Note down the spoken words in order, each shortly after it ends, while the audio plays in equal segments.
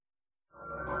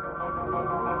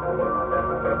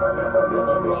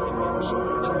musical,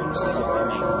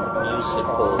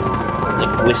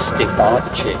 linguistic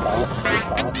objects.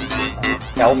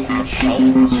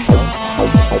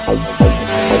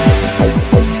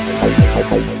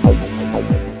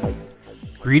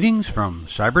 Greetings from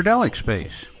Cyberdelic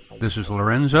Space. This is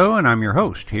Lorenzo, and I'm your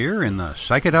host here in the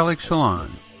Psychedelic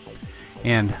Salon.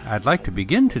 And I'd like to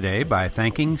begin today by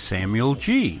thanking Samuel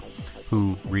G.,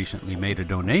 who recently made a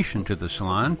donation to the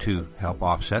salon to help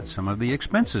offset some of the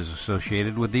expenses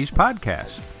associated with these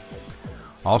podcasts.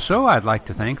 Also, I'd like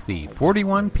to thank the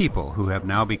 41 people who have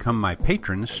now become my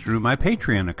patrons through my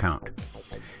Patreon account.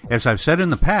 As I've said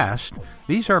in the past,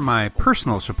 these are my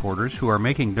personal supporters who are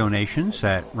making donations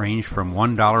that range from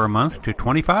 $1 a month to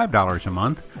 $25 a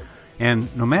month,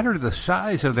 and no matter the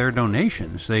size of their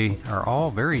donations, they are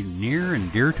all very near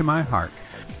and dear to my heart.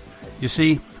 You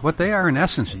see, what they are in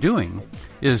essence doing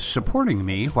is supporting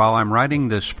me while I'm writing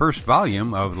this first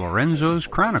volume of Lorenzo's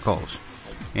Chronicles.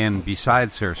 And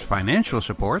besides their financial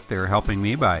support, they're helping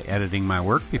me by editing my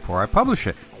work before I publish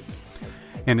it.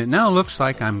 And it now looks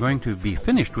like I'm going to be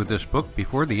finished with this book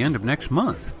before the end of next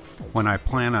month, when I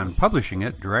plan on publishing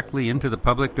it directly into the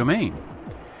public domain.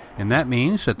 And that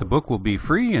means that the book will be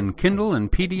free in Kindle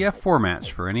and PDF formats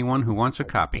for anyone who wants a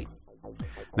copy.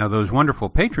 Now, those wonderful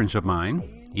patrons of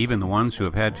mine, even the ones who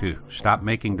have had to stop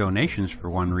making donations for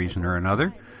one reason or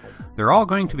another, they're all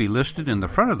going to be listed in the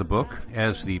front of the book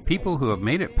as the people who have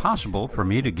made it possible for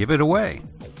me to give it away.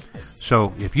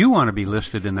 So if you want to be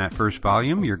listed in that first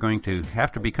volume, you're going to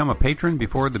have to become a patron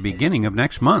before the beginning of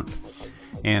next month.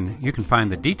 And you can find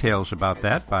the details about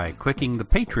that by clicking the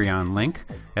Patreon link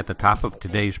at the top of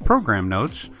today's program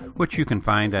notes, which you can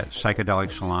find at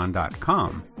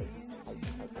psychedelicsalon.com.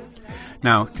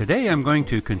 Now, today I'm going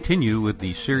to continue with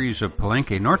the series of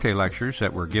Palenque Norte lectures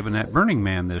that were given at Burning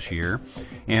Man this year,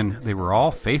 and they were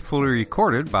all faithfully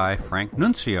recorded by Frank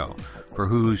Nuncio, for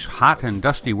whose hot and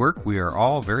dusty work we are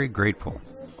all very grateful.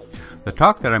 The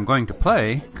talk that I'm going to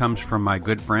play comes from my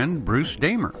good friend Bruce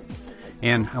Damer,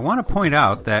 and I want to point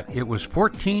out that it was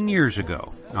 14 years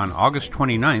ago, on August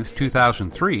 29th,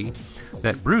 2003,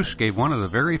 that Bruce gave one of the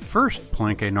very first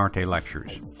Palenque Norte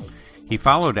lectures. He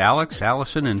followed Alex,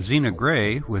 Allison, and Zena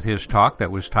Gray with his talk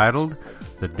that was titled,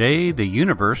 The Day the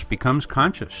Universe Becomes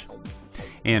Conscious.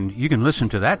 And you can listen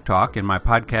to that talk in my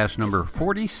podcast number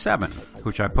 47,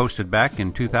 which I posted back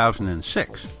in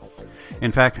 2006.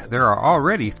 In fact, there are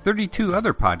already 32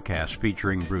 other podcasts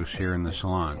featuring Bruce here in the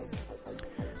salon.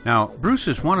 Now, Bruce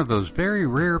is one of those very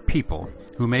rare people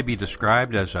who may be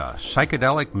described as a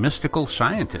psychedelic mystical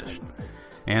scientist.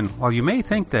 And while you may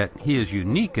think that he is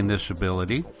unique in this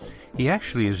ability, he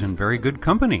actually is in very good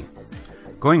company.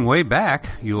 Going way back,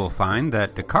 you will find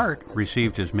that Descartes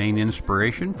received his main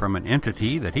inspiration from an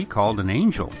entity that he called an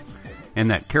angel, and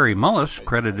that Kary Mullis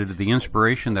credited the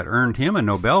inspiration that earned him a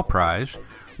Nobel Prize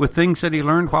with things that he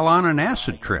learned while on an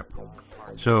acid trip.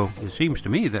 So it seems to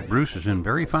me that Bruce is in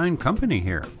very fine company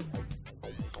here.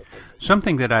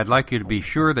 Something that I'd like you to be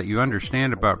sure that you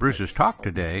understand about Bruce's talk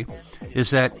today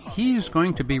is that he's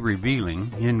going to be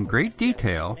revealing in great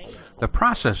detail the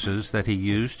processes that he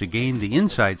used to gain the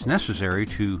insights necessary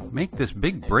to make this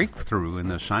big breakthrough in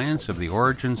the science of the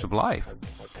origins of life.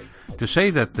 To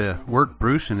say that the work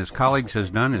Bruce and his colleagues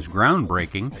has done is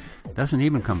groundbreaking doesn't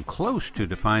even come close to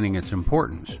defining its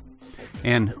importance.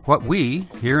 And what we,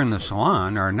 here in the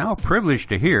salon, are now privileged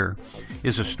to hear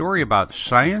is a story about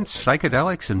science,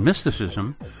 psychedelics, and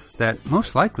mysticism that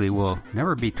most likely will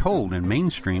never be told in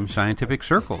mainstream scientific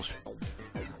circles.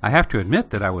 I have to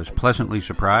admit that I was pleasantly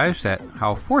surprised at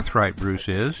how forthright Bruce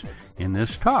is in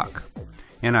this talk,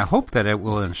 and I hope that it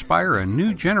will inspire a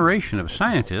new generation of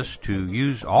scientists to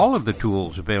use all of the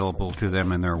tools available to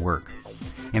them in their work.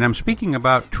 And I'm speaking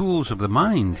about tools of the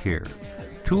mind here,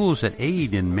 tools that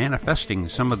aid in manifesting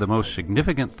some of the most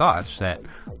significant thoughts that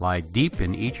lie deep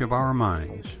in each of our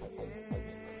minds.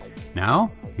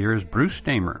 Now, here's Bruce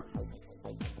Damer.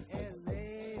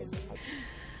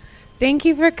 Thank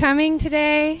you for coming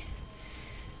today.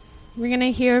 We're going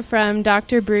to hear from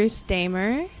Dr. Bruce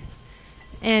Damer,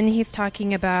 and he's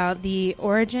talking about the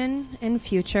origin and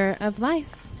future of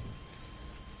life.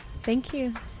 Thank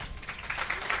you.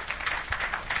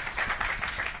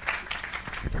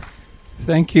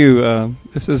 Thank you.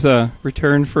 This is a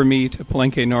return for me to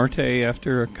Palenque Norte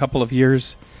after a couple of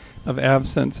years of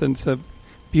absence, and it's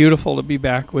beautiful to be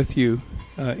back with you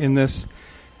in this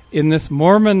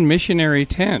Mormon missionary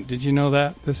tent. Did you know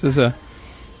that? This is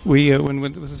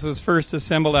when this was first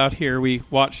assembled out here, we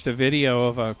watched a video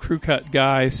of a crew cut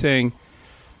guy saying,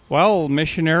 well,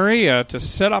 missionary, to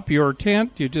set up your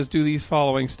tent, you just do these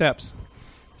following steps.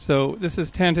 So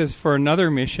this tent is for another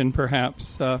mission,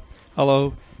 perhaps,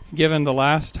 although given the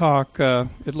last talk,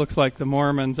 it looks like the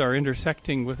Mormons are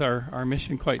intersecting with our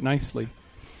mission quite nicely.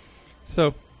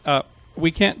 So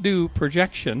we can't do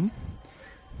projection,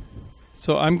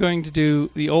 so I'm going to do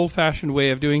the old-fashioned way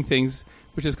of doing things,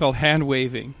 which is called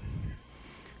hand-waving.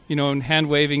 You know, in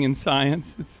hand-waving in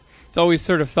science, it's always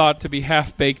sort of thought to be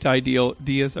half-baked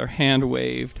ideas are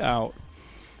hand-waved out.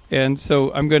 And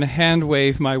so I'm going to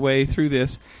hand-wave my way through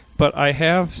this, but I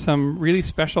have some really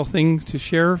special things to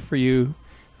share for you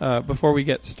before we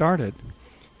get started.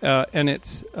 And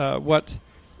it's what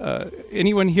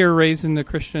anyone here raised in the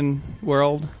Christian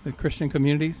world, the Christian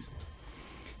communities?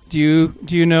 Do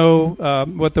you know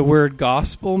what the word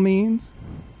gospel means?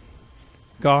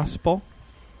 Gospel?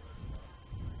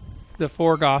 The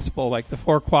four gospel, like the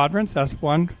four quadrants, that's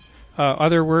one.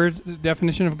 Other words,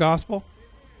 definition of gospel?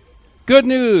 Good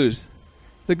news!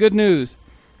 The good news.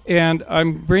 And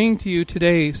I'm bringing to you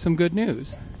today some good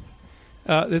news.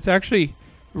 It's actually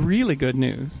really good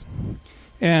news.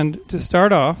 And to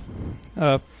start off,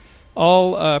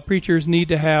 all preachers need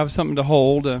to have something to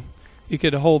hold. You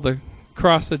could hold the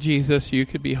cross of Jesus. You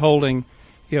could be holding,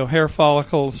 hair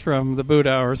follicles from the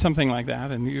Buddha or something like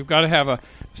that. And you've got to have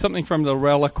something from the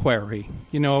reliquary.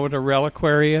 You know what a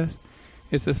reliquary is?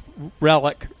 It's this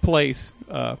relic place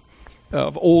of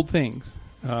old things,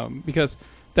 because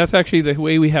that's actually the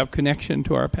way we have connection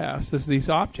to our past, is these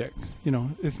objects.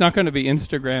 It's not going to be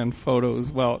Instagram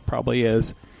photos. Well, it probably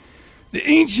is. The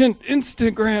ancient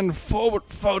Instagram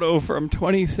photo from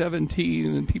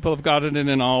 2017, and people have got it in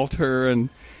an altar, and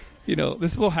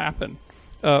this will happen.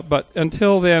 But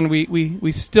until then,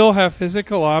 we still have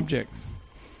physical objects.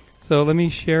 So let me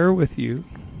share with you.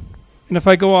 And if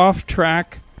I go off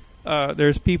track,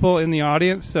 there's people in the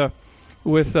audience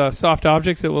with soft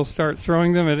objects that will start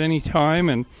throwing them at any time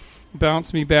and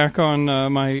bounce me back on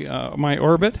my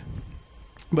orbit.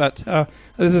 But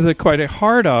this is quite a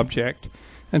hard object.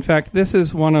 In fact, this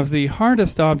is one of the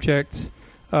hardest objects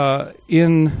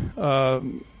in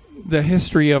the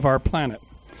history of our planet.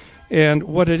 And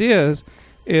what it is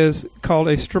called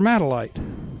a stromatolite.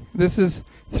 This is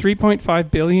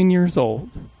 3.5 billion years old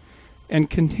and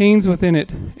contains within it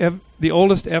the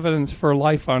oldest evidence for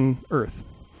life on Earth.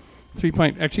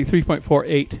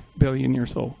 3.48 billion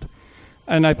years old.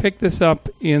 And I picked this up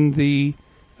in the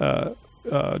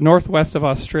northwest of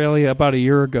Australia about a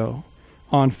year ago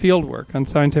on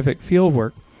scientific field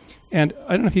work. And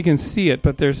I don't know if you can see it,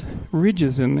 but there's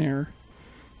ridges in there.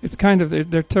 It's kind of,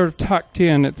 they're sort of tucked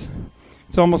in. It's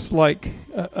almost like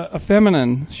a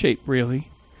feminine shape, really.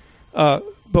 But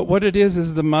what it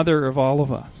is the mother of all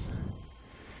of us.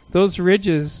 Those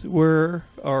ridges are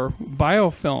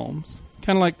biofilms,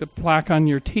 kind of like the plaque on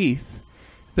your teeth,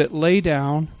 that lay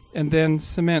down and then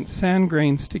cement sand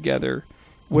grains together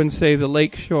when, say, the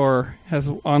lake shore has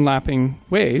onlapping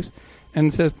waves,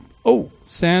 and says, oh,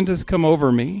 sand has come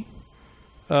over me.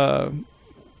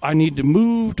 I need to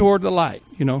move toward the light.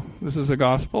 This is the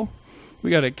gospel. We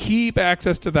got to keep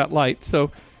access to that light.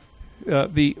 So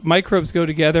the microbes go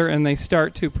together and they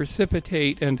start to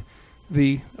precipitate and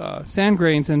the sand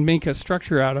grains and make a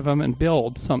structure out of them and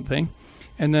build something.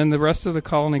 And then the rest of the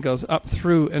colony goes up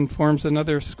through and forms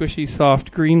another squishy,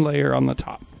 soft green layer on the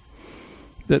top.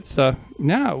 That's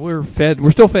now we're fed.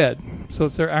 We're still fed. So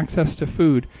it's their access to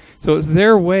food. So it's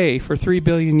their way for 3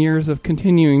 billion years of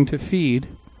continuing to feed,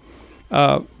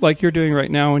 like you're doing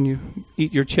right now when you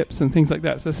eat your chips and things like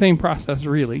that. It's the same process,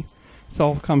 really. It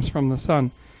all comes from the sun.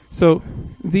 So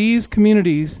these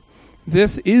communities,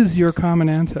 this is your common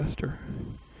ancestor.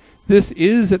 This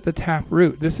is at the tap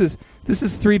root. This is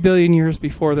 3 billion years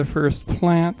before the first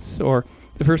plants, or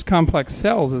the first complex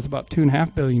cells is about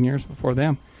 2.5 billion years before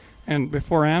them, and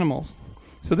before animals.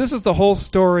 So this is the whole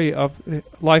story of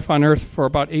life on Earth for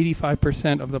about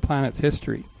 85% of the planet's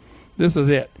history. This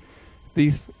is it.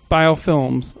 These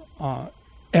biofilms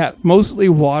at mostly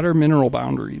water mineral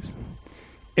boundaries.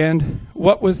 And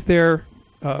what was their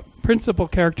principal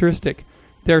characteristic?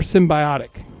 They're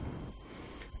symbiotic.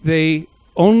 They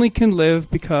only can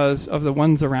live because of the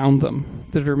ones around them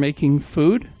that are making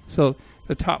food. So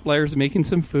the top layer is making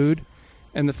some food,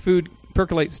 and the food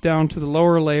percolates down to the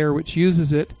lower layer, which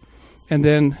uses it. And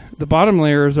then the bottom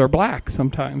layers are black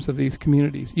sometimes of these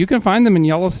communities. You can find them in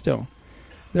Yellowstone.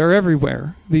 They're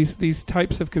everywhere, these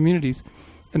types of communities.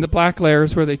 And the black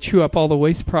layers where they chew up all the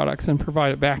waste products and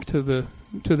provide it back to the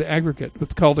aggregate.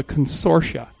 What's called a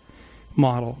consortia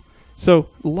model. So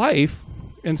life,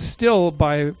 and still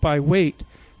by weight,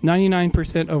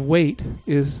 99% of weight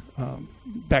is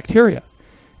bacteria.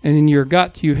 And in your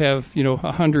gut you have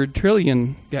 100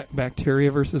 trillion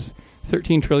bacteria versus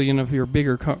 13 trillion of your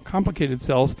bigger complicated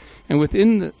cells. And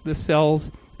within the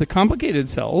cells, the complicated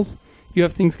cells, you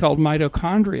have things called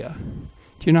mitochondria.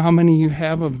 Do you know how many you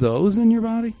have of those in your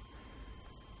body?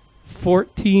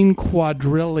 14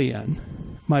 quadrillion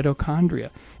mitochondria.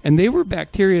 And they were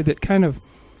bacteria that kind of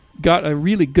got a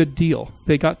really good deal.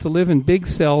 They got to live in big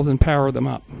cells and power them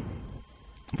up.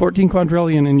 14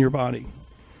 quadrillion in your body.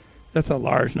 That's a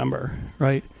large number,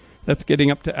 right? That's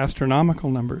getting up to astronomical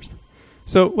numbers.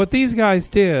 So what these guys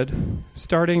did,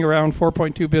 starting around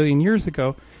 4.2 billion years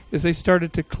ago, is they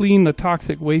started to clean the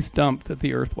toxic waste dump that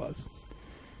the Earth was.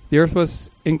 The Earth was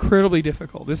incredibly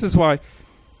difficult. This is why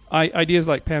ideas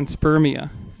like panspermia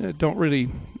don't really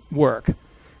work,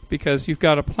 because you've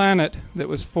got a planet that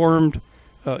was formed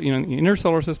in the inner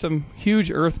solar system,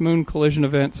 huge Earth-Moon collision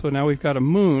event, so now we've got a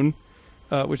moon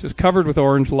which is covered with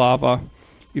orange lava.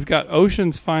 You've got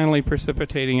oceans finally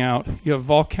precipitating out. You have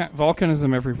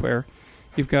volcanism everywhere.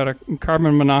 You've got a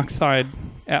carbon monoxide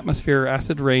atmosphere,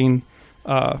 acid rain,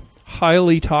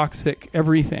 highly toxic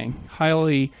everything,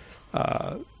 highly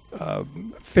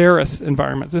ferrous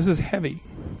environments. This is heavy.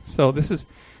 So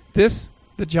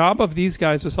the job of these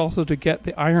guys was also to get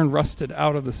the iron rusted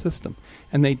out of the system.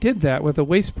 And they did that with a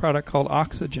waste product called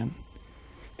oxygen.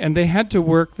 And they had to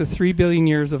work the 3 billion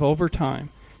years of overtime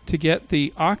to get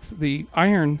the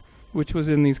iron, which was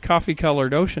in these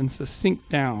coffee-colored oceans, to sink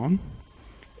down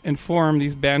and form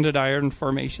these banded iron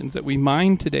formations that we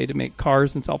mine today to make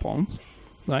cars and cell phones,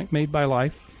 like made by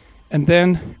life. And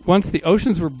then once the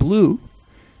oceans were blue,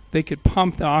 they could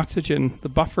pump the oxygen. The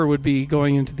buffer would be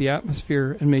going into the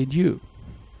atmosphere and made you.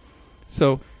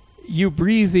 So you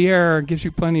breathe the air, it gives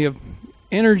you plenty of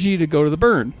energy to go to the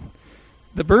burn.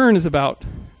 The burn is about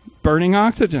burning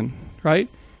oxygen, right?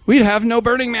 We'd have no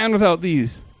Burning Man without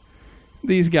these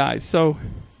guys. So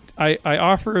I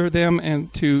offer them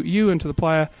and to you and to the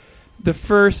playa the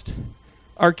first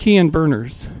Archean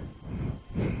burners.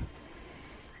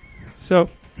 So,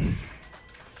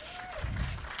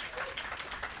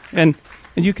 and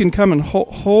you can come and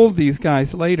hold these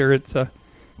guys later. It's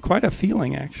quite a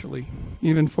feeling, actually,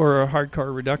 even for a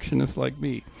hardcore reductionist like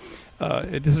me.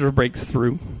 It just sort of breaks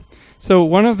through. So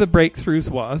one of the breakthroughs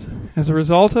was, as a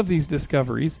result of these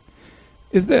discoveries,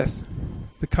 is this.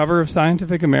 The cover of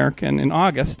Scientific American in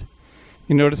August,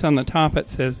 you notice on the top it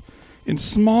says, in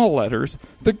small letters,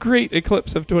 the great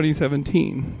eclipse of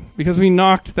 2017. Because we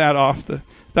knocked that off,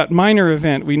 that minor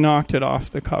event, we knocked it off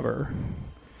the cover.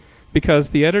 Because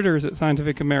the editors at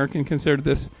Scientific American considered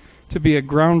this to be a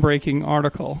groundbreaking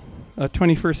article, a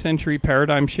 21st century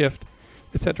paradigm shift,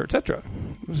 etc., etc.,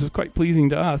 which is quite pleasing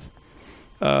to us.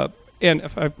 And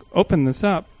if I open this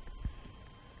up,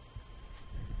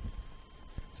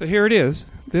 so here it is.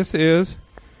 This is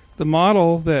the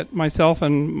model that myself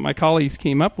and my colleagues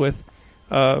came up with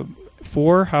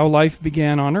for how life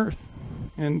began on Earth.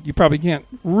 And you probably can't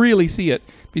really see it.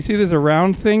 But you see there's a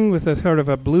round thing with a sort of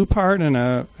a blue part and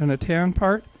a tan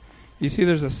part? You see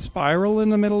there's a spiral in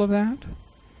the middle of that?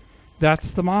 That's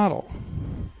the model.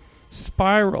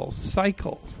 Spirals,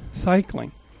 cycles,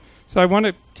 cycling. So I want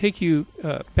to take you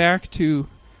back to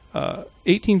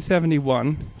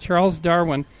 1871. Charles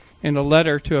Darwin, in a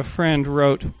letter to a friend,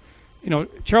 wrote,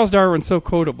 Charles Darwin's so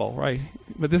quotable, right?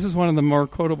 But this is one of the more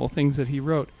quotable things that he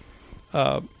wrote.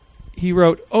 He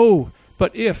wrote, "Oh,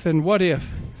 but if and what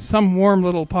if some warm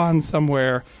little pond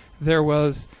somewhere there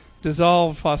was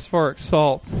dissolved phosphoric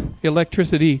salts,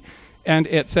 electricity, and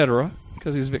etc."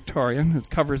 Because he's Victorian, it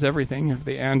covers everything,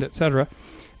 the and etc.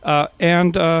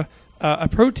 And a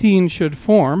protein should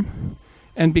form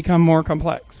and become more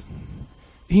complex.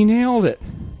 He nailed it.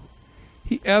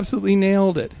 He absolutely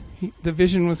nailed it. The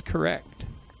vision was correct.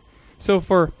 So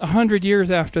for 100 years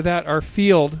after that, our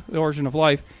field, the origin of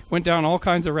life, went down all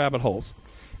kinds of rabbit holes.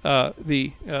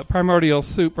 The primordial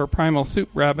soup or primal soup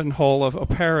rabbit hole of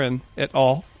Oparin et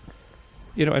al.,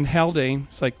 and Haldane.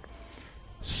 It's like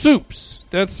soups.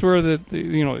 That's where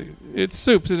it's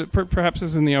soups. It perhaps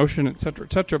is in the ocean, etc.,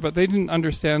 etc. But they didn't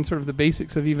understand sort of the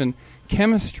basics of even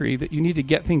chemistry, that you need to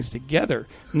get things together,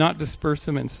 not disperse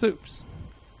them in soups.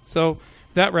 So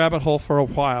that rabbit hole for a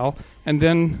while, and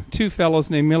then two fellows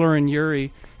named Miller and Urey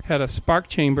had a spark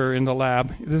chamber in the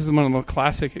lab. This is one of the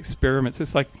classic experiments.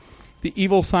 It's like the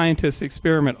evil scientist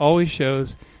experiment always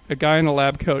shows a guy in a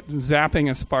lab coat zapping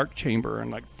a spark chamber,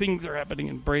 and like things are happening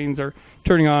and brains are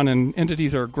turning on and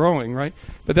entities are growing, right?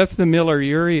 But that's the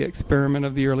Miller-Urey experiment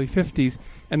of the early 50s.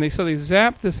 And they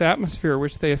zapped this atmosphere,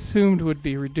 which they assumed would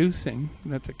be reducing.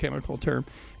 That's a chemical term.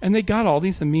 And they got all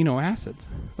these amino acids.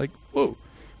 Like, whoa,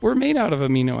 we're made out of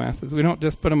amino acids. We don't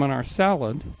just put them on our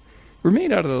salad. We're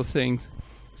made out of those things.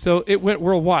 So it went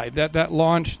worldwide. That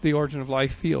launched the origin of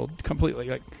life field completely.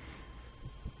 Like,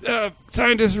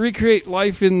 scientists recreate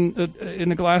life in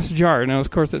a glass jar. Now, of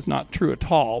course, that's not true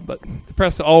at all, but the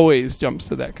press always jumps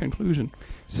to that conclusion.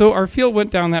 So our field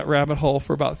went down that rabbit hole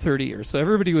for about 30 years. So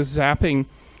everybody was zapping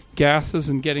gases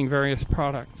and getting various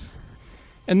products.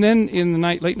 And then in the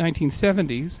late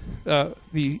 1970s,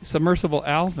 the submersible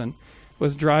Alvin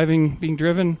was being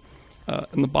driven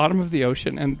in the bottom of the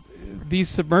ocean, and these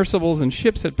submersibles and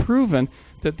ships had proven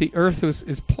that the Earth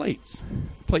is plates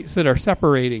that are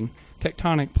separating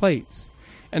tectonic plates.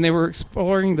 And they were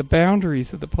exploring the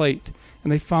boundaries of the plate,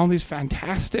 and they found these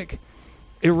fantastic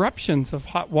eruptions of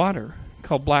hot water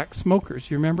called black smokers.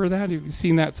 You remember that? You've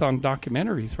seen that on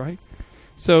documentaries, right?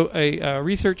 So a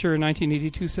researcher in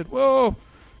 1982 said, whoa,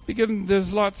 because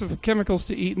there's lots of chemicals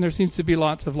to eat and there seems to be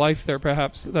lots of life there,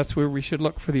 perhaps that's where we should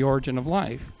look for the origin of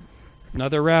life.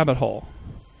 Another rabbit hole.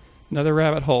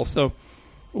 So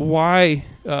why?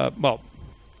 Well,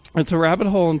 it's a rabbit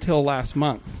hole until last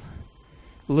month.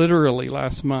 Literally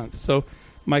last month. So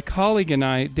my colleague and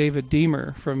I, David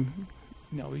Deemer from,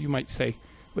 you might say,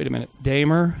 wait a minute,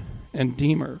 Damer and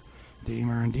Deemer.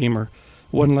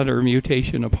 One letter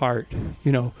mutation apart.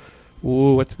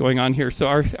 What's going on here? So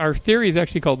our theory is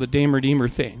actually called the Damer-Deemer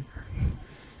thing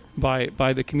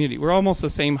by the community. We're almost the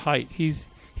same height. He's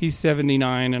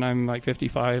 79 and I'm like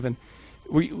 55, and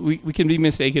we can be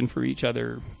mistaken for each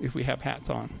other if we have hats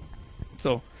on.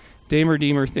 So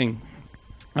Damer-Deemer thing.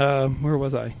 Where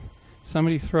was I?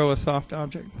 Somebody throw a soft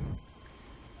object.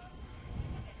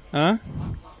 Huh?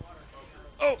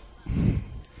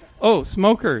 Oh,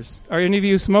 smokers. Are any of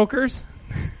you smokers?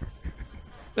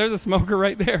 There's a smoker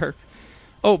right there.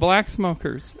 Oh, black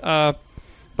smokers. By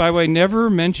the way, never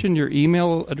mention your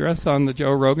email address on the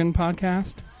Joe Rogan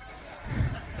podcast.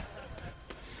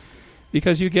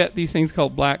 Because you get these things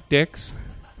called black dicks.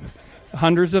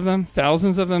 Hundreds of them,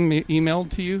 thousands of them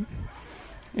emailed to you.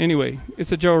 Anyway,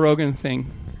 it's a Joe Rogan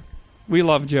thing. We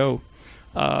love Joe.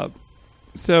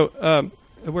 So,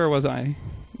 where was I?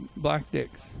 Black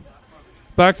dicks.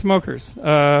 Black smokers.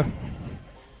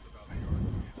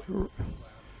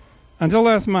 Until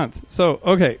last month. So,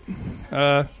 okay.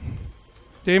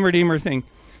 Damer-Deemer thing.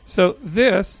 So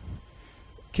this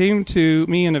came to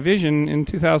me in a vision in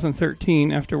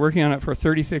 2013 after working on it for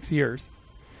 36 years.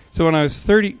 So when I was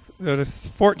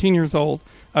 14 years old,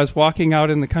 I was walking out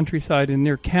in the countryside in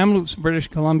near Kamloops, British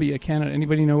Columbia, Canada.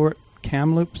 Anybody know where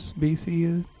Kamloops,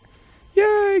 BC is?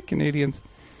 Yay, Canadians.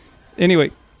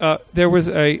 Anyway, there was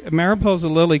a Mariposa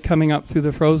lily coming up through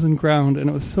the frozen ground, and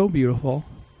it was so beautiful.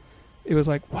 It was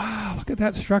like, wow, look at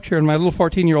that structure. And my little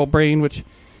 14-year-old brain, which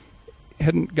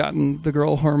hadn't gotten the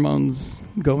girl hormones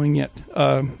going yet,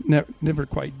 never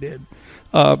quite did.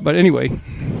 But anyway,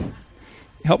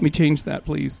 help me change that,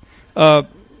 please.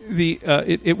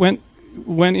 It went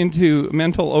into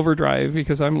mental overdrive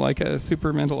because I'm like a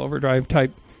super mental overdrive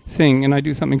type thing, and I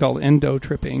do something called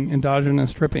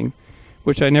endogenous tripping,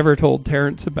 which I never told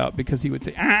Terrence about because he would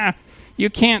say, you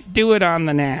can't do it on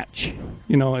the natch.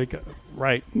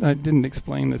 Right. I didn't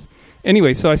explain this.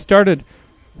 Anyway, so I started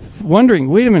wondering,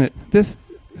 wait a minute,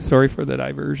 sorry for the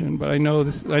diversion, but I know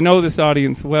this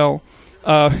audience well.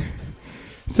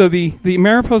 So the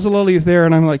Mariposa lily is there,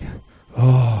 and I'm like,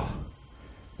 oh,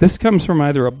 this comes from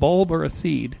either a bulb or a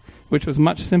seed, which was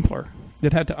much simpler.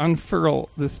 It had to unfurl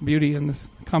this beauty and this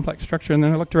complex structure, and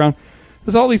then I looked around.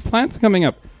 There's all these plants coming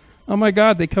up. Oh, my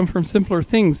God, they come from simpler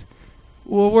things.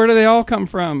 Well, where do they all come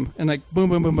from? And like, boom,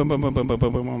 boom, boom, boom, boom, boom, boom, boom,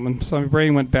 boom, boom, boom. And so my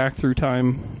brain went back through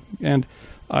time, and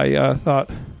I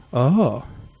thought, oh,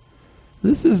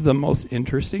 this is the most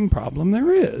interesting problem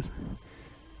there is.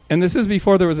 And this is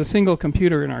before there was a single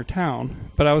computer in our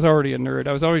town, but I was already a nerd.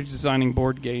 I was already designing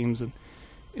board games, and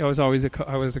I was a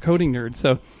coding nerd.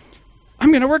 So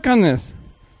I'm going to work on this.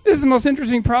 This is the most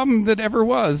interesting problem that ever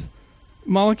was.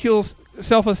 Molecules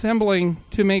self-assembling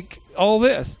to make all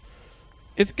this.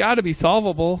 It's got to be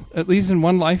solvable, at least in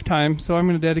one lifetime, so I'm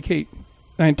going to dedicate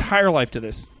my entire life to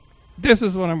this. This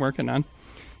is what I'm working on.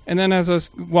 And then as I was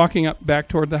walking up back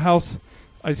toward the house,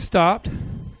 I stopped,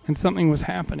 and something was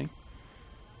happening.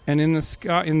 And in the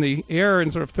sky, in the air, in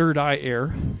sort of third eye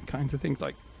air, kinds of things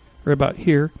like right about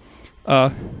here,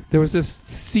 there was this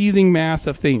seething mass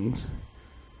of things.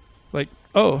 Like,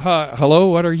 oh, hello,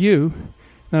 what are you?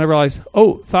 Then I realized,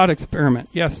 thought experiment.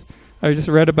 Yes, I just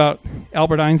read about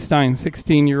Albert Einstein,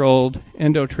 16-year-old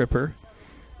endo-tripper,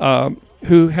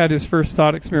 who had his first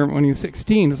thought experiment when he was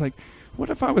 16. It's like,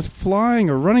 what if I was flying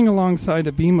or running alongside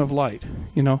a beam of light?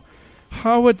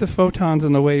 How would the photons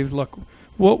and the waves look?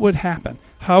 What would happen?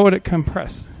 How would it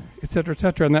compress? Et cetera,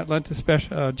 and that led to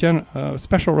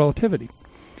special relativity.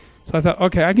 So I thought,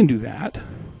 okay, I can do that.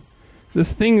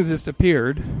 This thing has just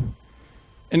appeared,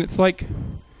 and it's like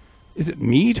is it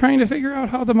me trying to figure out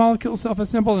how the molecules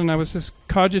self-assembled? And I was just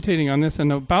cogitating on this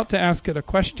and about to ask it a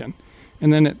question.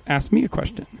 And then it asked me a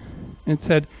question. And it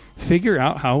said, figure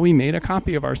out how we made a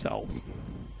copy of ourselves.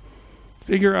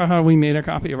 Figure out how we made a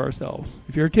copy of ourselves.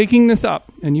 If you're taking this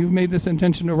up and you've made this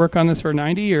intention to work on this for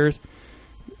 90 years,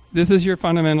 this is your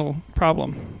fundamental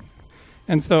problem.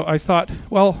 And so I thought,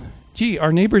 well, gee,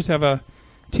 our neighbors have a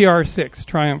TR6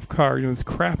 Triumph car, those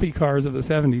crappy cars of the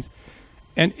 70s.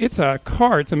 And it's a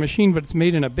car, it's a machine, but it's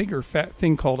made in a bigger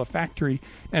thing called a factory.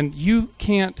 And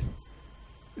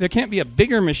there can't be a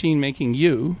bigger machine making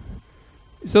you.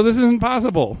 So this isn't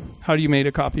possible. How do you make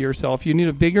a copy of yourself? You need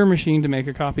a bigger machine to make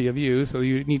a copy of you, so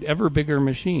you need ever bigger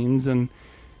machines and,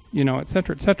 et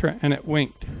cetera, et cetera. And it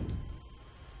winked.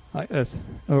 Like this.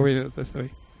 Over this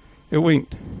way. It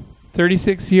winked.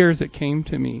 36 years it came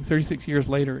to me. 36 years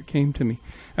later it came to me.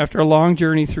 After a long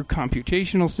journey through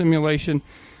computational simulation,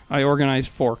 I organized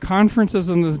 4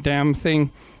 conferences on this damn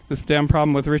thing, this damn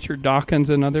problem with Richard Dawkins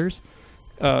and others.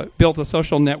 Built a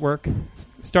social network.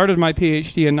 Started my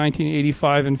PhD in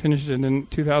 1985 and finished it in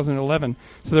 2011.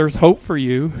 So there's hope for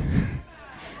you.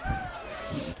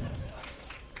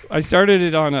 I started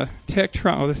it on a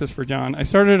this is for John. I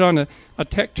started it on a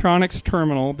Tektronix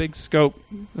terminal, big scope,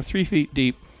 3 feet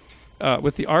deep,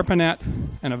 with the ARPANET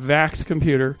and a VAX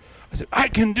computer. I said, I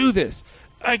can do this.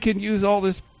 I can use all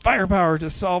this firepower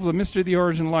to solve the mystery of the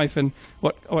origin of life and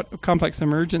what complex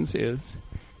emergence is.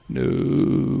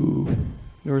 No.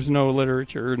 There was no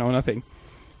literature, no nothing.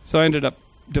 So I ended up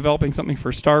developing something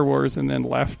for Star Wars and then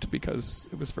left because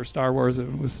it was for Star Wars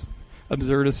and it was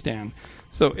Absurdistan.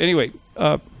 So anyway,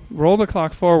 roll the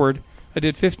clock forward. I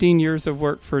did 15 years of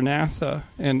work for NASA,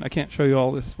 and I can't show you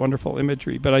all this wonderful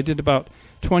imagery, but I did about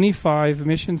 25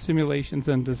 mission simulations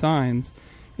and designs,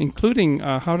 including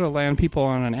how to land people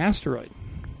on an asteroid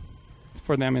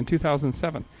for them in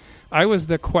 2007. I was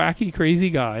the quacky, crazy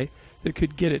guy that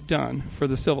could get it done for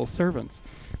the civil servants.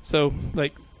 So,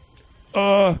 they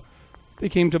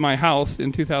came to my house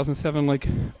in 2007,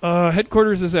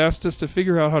 headquarters has asked us to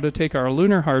figure out how to take our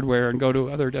lunar hardware and go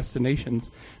to other destinations.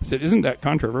 I said, isn't that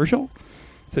controversial?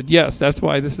 I said, yes, that's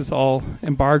why this is all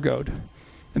embargoed.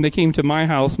 And they came to my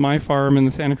house, my farm in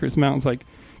the Santa Cruz Mountains,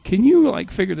 can you,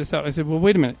 figure this out? I said, well,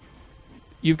 wait a minute.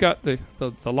 You've got the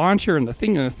launcher and the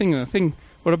thing and the thing and the thing.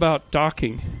 What about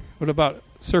docking? What about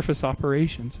surface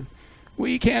operations?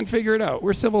 We can't figure it out.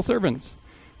 We're civil servants.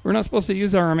 We're not supposed to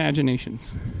use our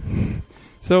imaginations.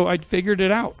 So I figured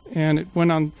it out, and it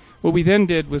went on. What we then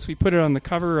did was we put it on the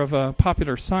cover of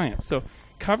Popular Science. So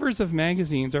covers of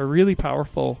magazines are really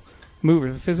powerful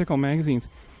movers, physical magazines.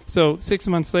 So 6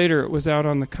 months later, it was out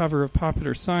on the cover of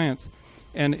Popular Science,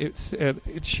 and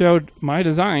it showed my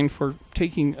design for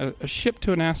taking a ship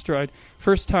to an asteroid.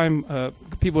 First time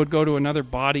people would go to another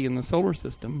body in the solar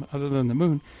system other than the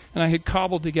moon. And I had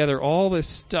cobbled together all this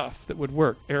stuff that would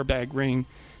work, airbag ring,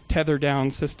 tether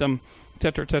down system, et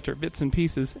cetera, bits and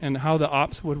pieces, and how the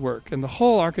ops would work, and the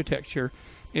whole architecture.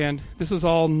 And this is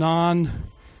all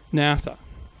non-NASA.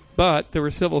 But there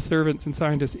were civil servants and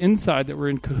scientists inside that were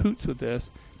in cahoots with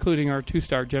this, including our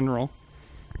 2-star general,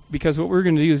 because what we're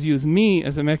going to do is use me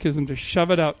as a mechanism to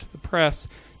shove it out to the press,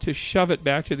 to shove it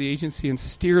back to the agency and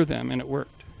steer them, and it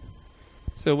worked.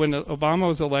 So when Obama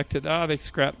was elected, they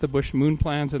scrapped the Bush moon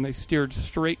plans and they steered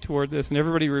straight toward this, and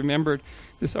everybody remembered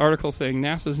this article saying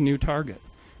NASA's new target,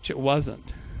 which it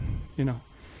wasn't.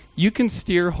 You can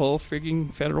steer whole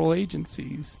frigging federal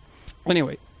agencies.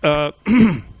 Anyway,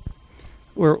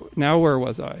 where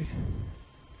was I?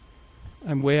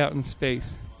 I'm way out in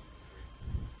space.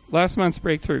 Last month's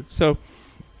breakthrough. So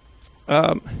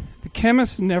the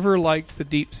chemists never liked the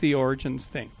deep sea origins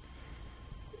thing.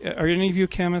 Are any of you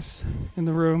chemists in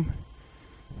the room?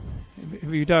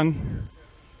 Have you done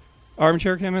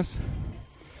armchair chemists?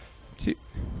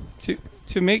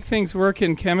 To make things work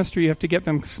in chemistry, you have to get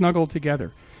them snuggled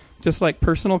together. Just like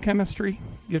personal chemistry,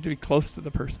 you have to be close to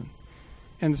the person.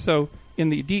 And so in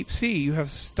the deep sea, you have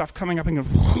stuff coming up and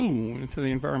going into the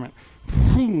environment.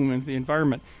 Into the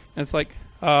environment. And it's like,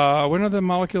 when are the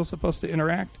molecules supposed to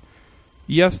interact?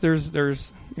 Yes, there's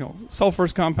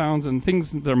sulfurous compounds and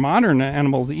things. They're modern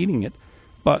animals eating it,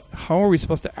 but how are we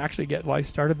supposed to actually get life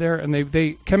started there? And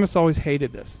they chemists always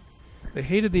hated this. They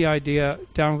hated the idea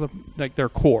down to their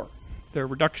core, their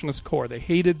reductionist core. They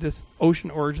hated this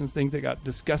ocean origins thing. They got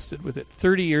disgusted with it.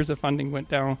 30 years of funding went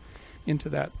down into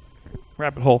that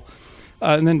rabbit hole,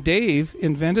 and then Dave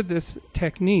invented this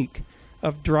technique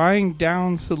of drying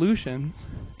down solutions,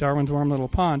 Darwin's warm little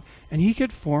pond, and he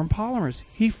could form polymers.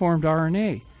 He formed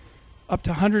RNA up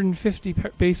to 150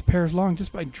 base pairs long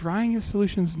just by drying his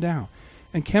solutions down.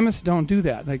 And chemists don't do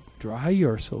that. Dry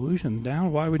your solution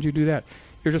down? Why would you do that?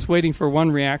 You're just waiting for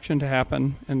one reaction to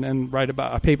happen and then write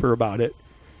about a paper about it.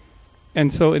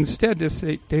 And so instead,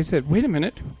 they said, wait a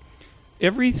minute.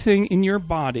 Everything in your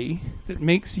body that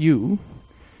makes you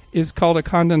is called a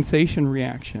condensation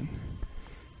reaction.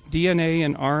 DNA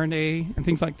and RNA and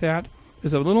things like that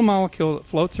is a little molecule that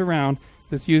floats around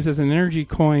that's used as an energy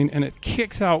coin, and it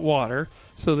kicks out water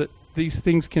so that these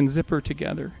things can zipper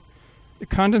together. The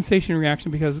condensation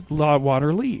reaction because a lot of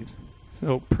water leaves.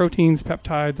 So proteins,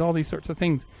 peptides, all these sorts of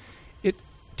things. It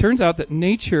turns out that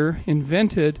nature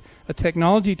invented a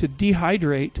technology to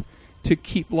dehydrate to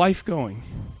keep life going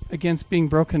against being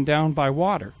broken down by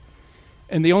water.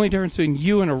 And the only difference between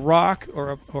you and a rock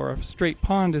or a straight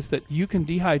pond is that you can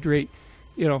dehydrate,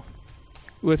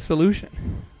 with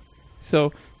solution.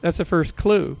 So that's the first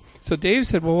clue. So Dave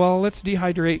said, well, let's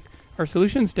dehydrate our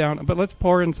solutions down, but let's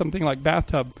pour in something like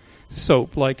bathtub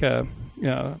soap, like a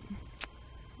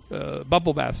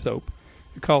bubble bath soap,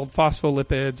 called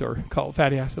phospholipids or called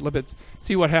fatty acid lipids.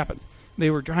 See what happens. They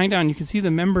were drying down. You can see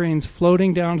the membranes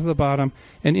floating down to the bottom,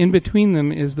 and in between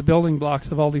them is the building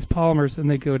blocks of all these polymers, and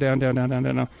they go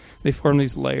down. They form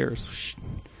these layers.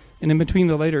 And in between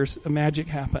the layers, magic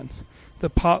happens. The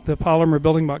polymer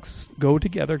building blocks go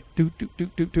together, and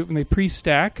they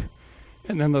pre-stack,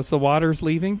 and then as the water's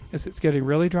leaving, as it's getting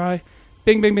really dry,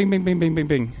 bing, bing, bing, bing, bing, bing, bing,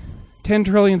 bing. 10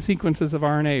 trillion sequences of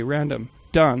RNA, random,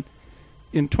 done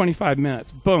in 25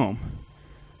 minutes. Boom.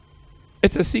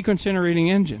 It's a sequence-generating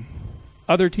engine.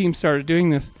 Other teams started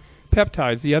doing this.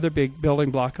 Peptides, the other big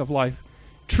building block of life.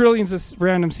 Trillions of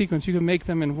random sequences. You can make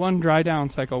them in one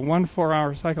dry-down cycle, 1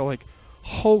 4-hour cycle. Like,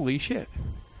 holy shit.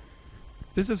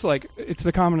 This is like, it's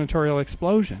the combinatorial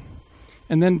explosion.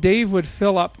 And then Dave would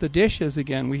fill up the dishes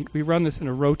again. We run this in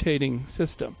a rotating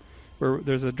system where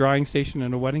there's a drying station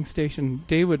and a wetting station.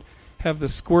 Dave would have the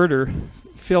squirter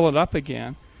fill it up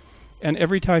again. And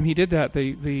every time he did that,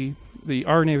 the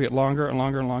RNA would get longer and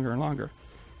longer and longer and longer.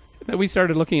 Then we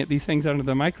started looking at these things under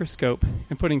the microscope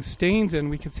and putting stains in.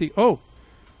 We could see,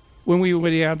 when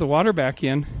we add the water back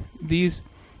in, these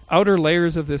outer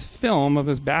layers of this film, of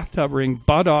this bathtub ring,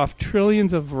 bud off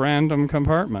trillions of random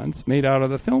compartments made out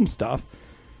of the film stuff,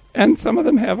 and some of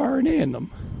them have RNA in them.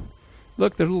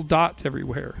 Look, there's little dots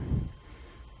everywhere.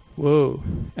 Whoa.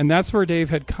 And that's where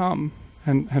Dave had come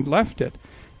and had left it.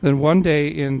 Then one day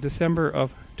in December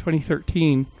of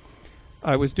 2013,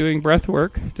 I was doing breath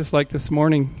work, just like this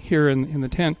morning here in the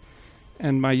tent,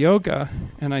 and my yoga,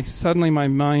 and my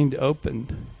mind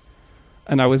opened.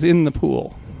 And I was in the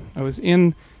pool. I was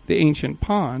in the ancient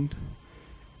pond,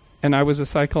 and I was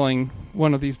cycling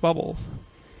one of these bubbles.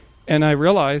 And I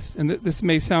realized, and this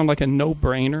may sound like a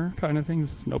no-brainer kind of thing,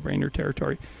 this is no-brainer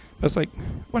territory, but it's like,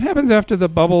 what happens after the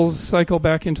bubbles cycle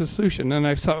back into solution? And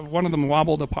I saw one of them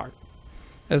wobbled apart,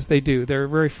 as they do. They're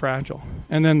very fragile.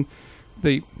 And then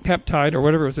the peptide or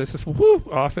whatever it was, just whoop,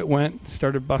 off it went,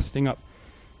 started busting up.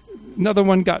 Another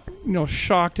one got,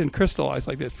 shocked and crystallized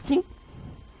like this. Whoop.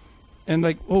 And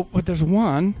but there's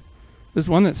one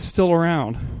that's still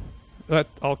around.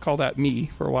 I'll call that me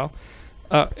for a while.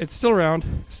 It's still around,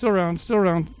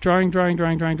 drying.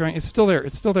 It's still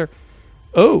there.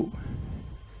 Oh,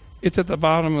 it's at the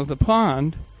bottom of the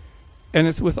pond, and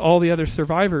it's with all the other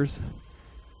survivors.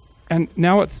 And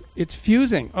now it's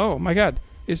fusing. Oh my God.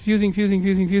 It's fusing,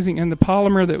 and the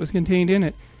polymer that was contained in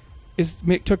it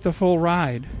took the full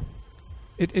ride.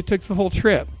 It took the whole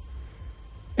trip.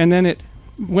 And then it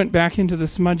went back into the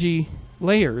smudgy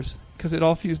layers, because it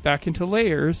all fused back into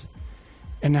layers,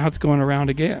 and now it's going around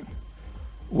again.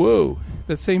 Whoa,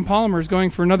 that same polymer is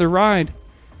going for another ride.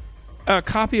 A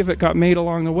copy of it got made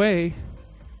along the way,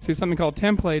 through something called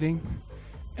templating,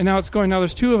 and now it's going, now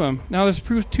there's two of them. Now there's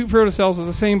two protocells with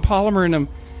the same polymer in them,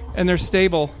 and they're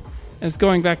stable. And it's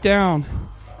going back down.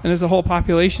 And there's a whole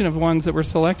population of ones that were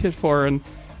selected for. And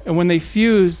when they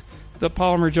fuse, the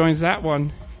polymer joins that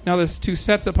one. Now there's two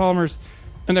sets of polymers,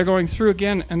 and they're going through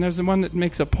again. And there's the one that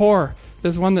makes a pore.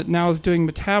 There's one that now is doing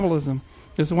metabolism.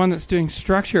 There's the one that's doing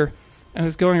structure. And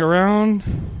it's going around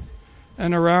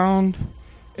and around.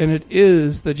 And it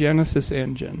is the Genesis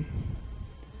engine.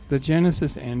 The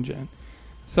Genesis engine.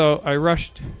 So I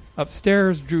rushed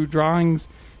upstairs, drew drawings,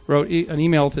 wrote an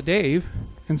email to Dave,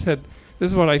 and said, this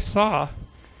is what I saw.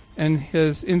 And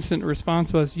his instant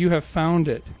response was, you have found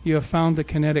it. You have found the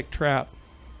kinetic trap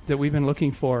that we've been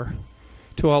looking for,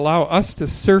 to allow us to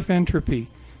surf entropy,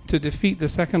 to defeat the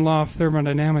second law of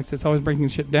thermodynamics that's always breaking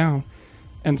shit down,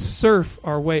 and surf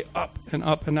our way up and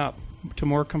up and up to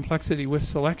more complexity with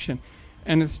selection.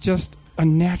 And it's just a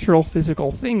natural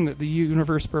physical thing that the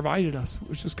universe provided us,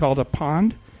 which is called a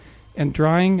pond, and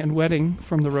drying and wetting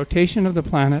from the rotation of the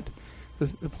planet.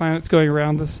 The planet's going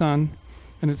around the sun,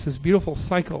 And it's this beautiful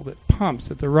cycle that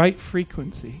pumps at the right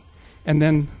frequency. And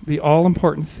then the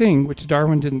all-important thing, which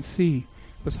Darwin didn't see,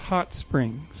 was hot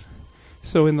springs.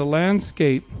 So in the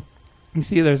landscape, you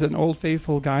see there's an Old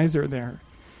Faithful geyser there.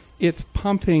 It's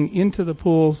pumping into the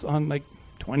pools on like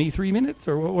 23 minutes,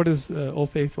 or what is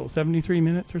Old Faithful, 73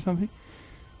 minutes or something?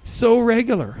 So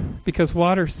regular, because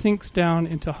water sinks down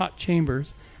into hot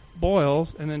chambers,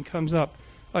 boils, and then comes up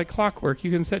like clockwork.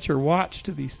 You can set your watch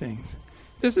to these things.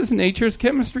 This is nature's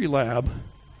chemistry lab.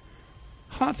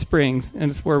 Hot springs,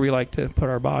 and it's where we like to put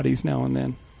our bodies now and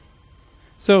then.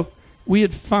 So we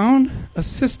had found a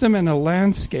system and a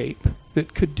landscape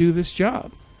that could do this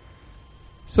job.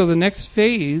 So the next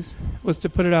phase was to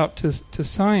put it out to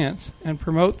science and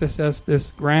promote this as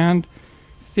this grand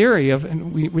theory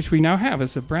which we now have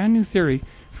as a brand new theory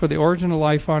for the origin of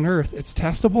life on Earth. It's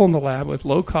testable in the lab with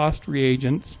low-cost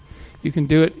reagents. You can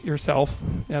do it yourself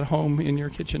at home in your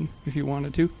kitchen if you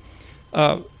wanted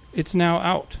to. It's now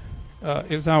out.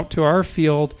 It was out to our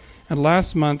field, and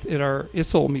last month at our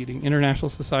ISL meeting, International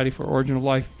Society for Origin of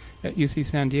Life at UC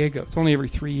San Diego. It's only every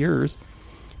 3 years.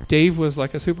 Dave was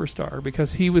like a superstar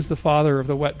because he was the father of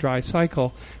the wet-dry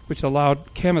cycle, which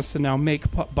allowed chemists to now make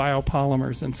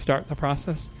biopolymers and start the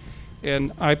process.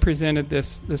 And I presented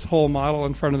this whole model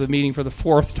in front of the meeting for the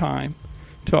 4th time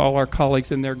to all our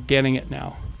colleagues, and they're getting it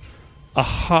now.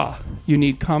 Aha! You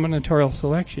need combinatorial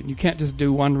selection. You can't just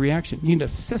do one reaction. You need a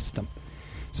system.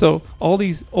 So all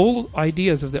these old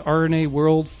ideas of the RNA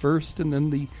world first and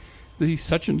then the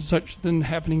such and such then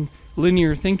happening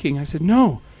linear thinking, I said,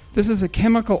 no, this is a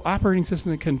chemical operating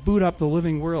system that can boot up the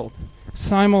living world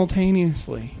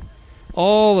simultaneously.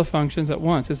 All the functions at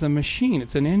once. It's a machine.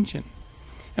 It's an engine.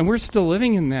 And we're still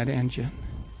living in that engine.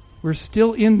 We're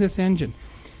still in this engine.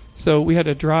 So we had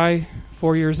a dry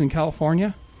 4 years in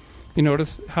California. You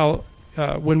notice how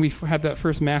when we had that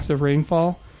first massive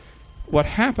rainfall, what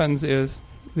happens is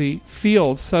the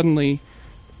field suddenly,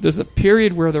 there's a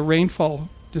period where the rainfall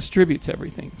distributes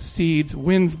everything. Seeds,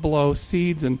 winds blow,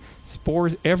 seeds and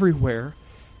spores everywhere.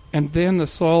 And then the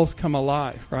soils come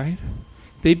alive, right?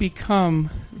 They become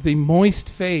the moist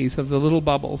phase of the little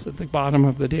bubbles at the bottom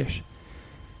of the dish.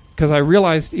 Because I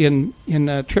realized in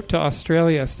a trip to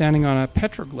Australia, standing on a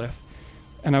petroglyph,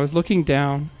 and I was looking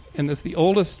down, and there's the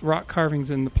oldest rock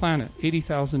carvings in the planet,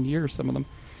 80,000 years, some of them.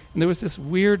 And there was this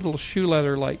weird little shoe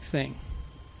leather-like thing.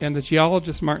 And the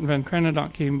geologist, Martin van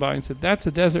Kranendonk, came by and said, that's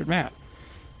a desert mat,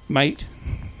 mate.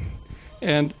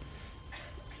 And,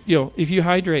 if you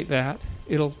hydrate that,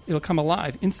 it'll come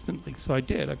alive instantly. So I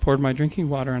did. I poured my drinking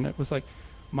water, and it was like,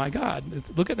 my God,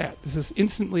 look at that. This is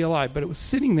instantly alive. But it was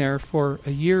sitting there for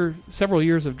a year, several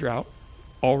years of drought,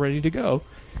 all ready to go.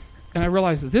 And I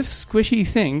realized that this squishy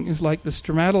thing is like the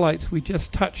stromatolites we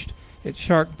just touched at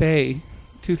Shark Bay,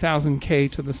 2,000 K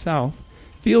to the south.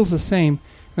 Feels the same.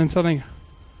 And then suddenly,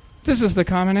 this is the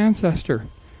common ancestor.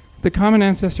 The common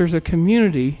ancestor is a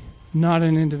community, not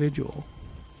an individual.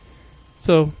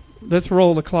 So let's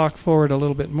roll the clock forward a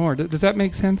little bit more. Does that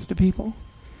make sense to people?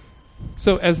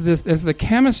 So as the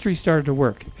chemistry started to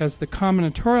work, as the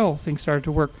combinatorial thing started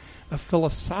to work, a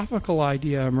philosophical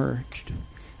idea emerged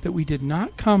that we did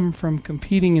not come from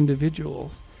competing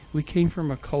individuals. We came from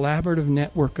a collaborative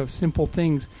network of simple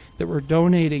things that were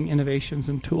donating innovations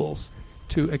and tools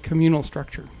to a communal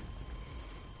structure.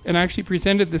 And I actually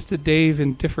presented this to Dave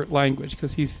in different language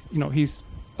because he's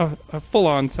a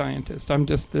full-on scientist. I'm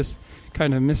just this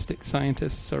kind of mystic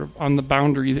scientist, sort of on the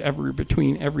boundaries ever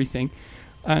between everything.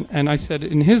 And I said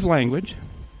in his language,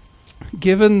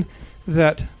 given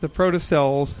that the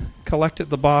protocells collect at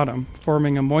the bottom,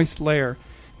 forming a moist layer,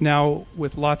 now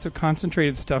with lots of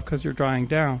concentrated stuff because you're drying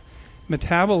down,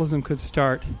 metabolism could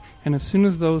start, and as soon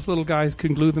as those little guys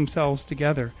can glue themselves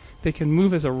together, they can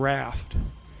move as a raft.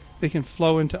 They can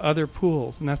flow into other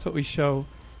pools, and that's what we show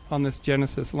on this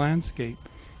Genesis landscape.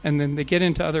 And then they get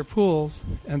into other pools,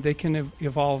 and they can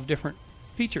evolve different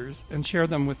features and share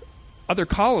them with other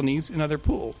colonies in other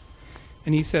pools.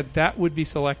 And he said that would be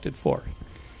selected for.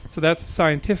 So that's a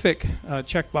scientific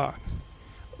checkbox.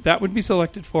 That would be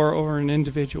selected for over an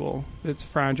individual that's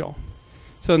fragile.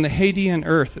 So in the Hadean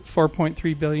Earth at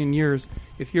 4.3 billion years,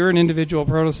 if you're an individual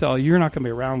protocell, you're not going to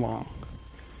be around long.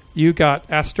 You got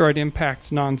asteroid impacts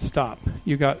nonstop.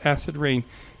 You got acid rain.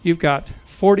 You've got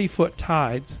 40-foot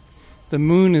tides. The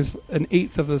moon is an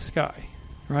eighth of the sky,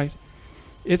 right?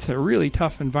 It's a really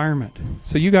tough environment.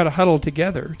 So you got to huddle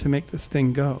together to make this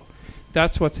thing go.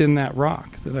 That's what's in that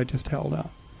rock that I just held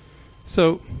up.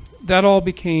 So that all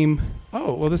became,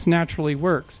 this naturally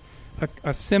works. A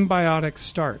symbiotic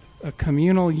start, a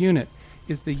communal unit,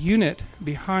 is the unit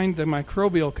behind the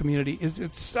microbial community, is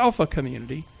itself a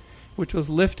community, which was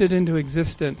lifted into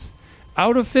existence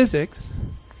out of physics,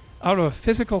 out of a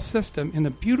physical system in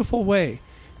a beautiful way,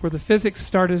 where the physics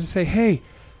started to say, hey,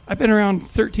 I've been around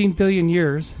 13 billion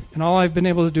years, and all I've been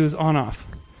able to do is on-off.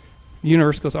 The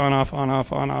universe goes on-off,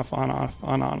 on-off, on-off, on-off,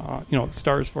 on-off. You know,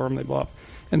 stars form, they blow up.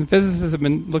 And the physicists have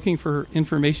been looking for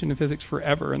information in physics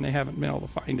forever, and they haven't been able to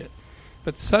find it.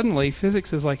 But suddenly,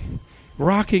 physics is like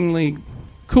rockingly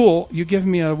cool. You give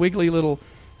me a wiggly little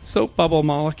soap bubble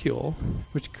molecule,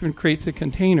 which creates a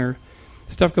container.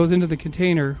 Stuff goes into the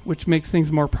container, which makes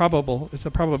things more probable. It's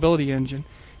a probability engine.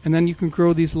 And then you can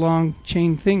grow these long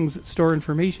chain things that store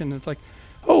information. It's like,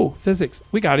 oh, physics,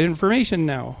 we got information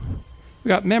now. We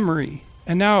got memory.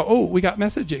 And now, oh, we got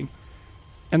messaging.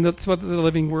 And that's what the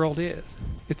living world is.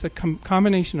 It's a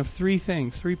combination of three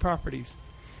things, three properties.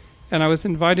 And I was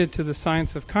invited to the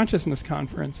Science of Consciousness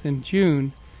conference in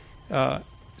June,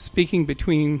 speaking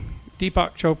between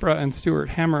Deepak Chopra and Stuart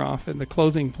Hameroff in the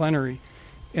closing plenary.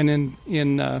 And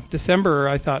in December,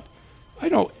 I thought, I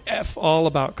know F all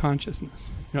about consciousness.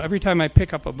 You know, every time I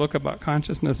pick up a book about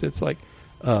consciousness, it's like,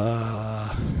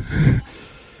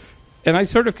 And I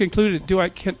sort of concluded,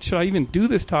 should I even do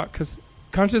this talk? Because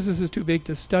consciousness is too big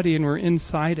to study, and we're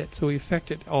inside it, so we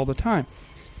affect it all the time.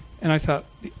 And I thought,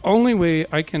 the only way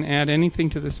I can add anything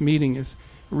to this meeting is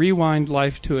rewind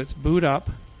life to its boot up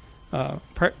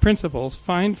principles,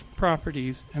 find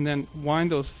properties, and then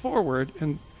wind those forward,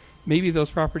 and maybe those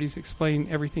properties explain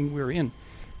everything we're in,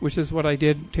 which is what I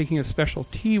did taking a special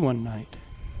tea one night.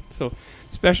 So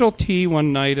special tea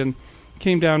one night, and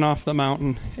came down off the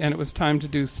mountain, and it was time to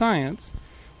do science.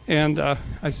 And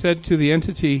I said to the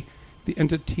entity,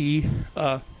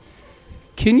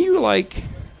 can you like...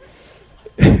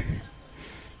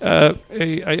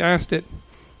 I asked it,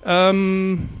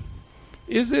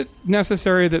 is it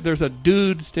necessary that there's a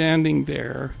dude standing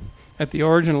there at the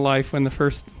origin of life when the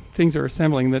first things are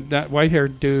assembling, that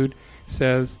white-haired dude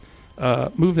says,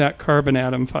 move that carbon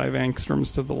atom 5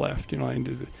 angstroms to the left, you know,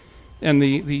 and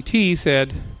the T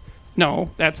said,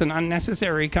 no, that's an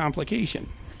unnecessary complication.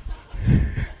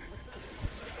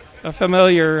 A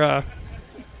familiar,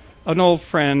 an old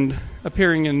friend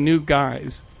appearing in new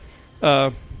guise.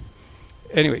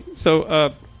 Anyway,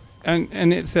 so,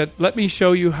 and it said, let me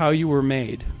show you how you were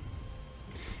made.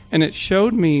 And it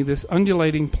showed me this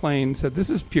undulating plane, said, this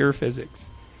is pure physics.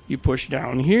 You push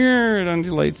down here, it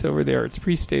undulates over there. It's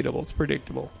pre-statable, it's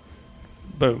predictable.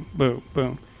 Boom, boom,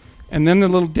 boom. And then the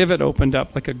little divot opened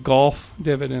up like a golf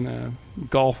divot in a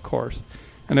golf course.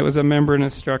 And it was a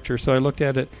membranous structure. So I looked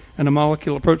at it, and a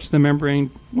molecule approached the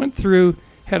membrane, went through,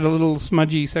 had a little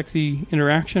smudgy, sexy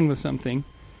interaction with something.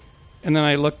 And then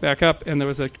I looked back up, and there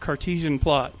was a Cartesian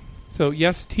plot. So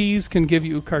yes, T's can give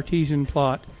you a Cartesian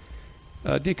plot.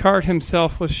 Descartes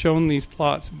himself was shown these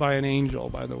plots by an angel,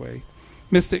 by the way.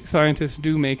 Mystic scientists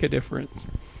do make a difference.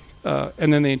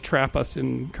 And then they trap us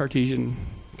in Cartesian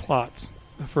plots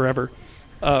forever.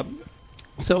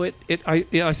 So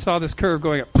I saw this curve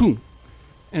going up, boom,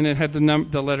 and it had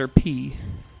the letter P.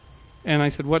 And I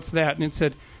said, what's that? And it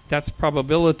said, that's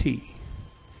probability.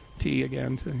 T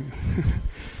again.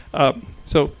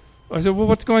 So I said, well,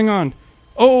 what's going on?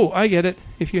 Oh, I get it.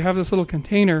 If you have this little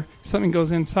container, something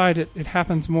goes inside it, it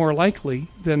happens more likely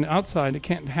than outside. It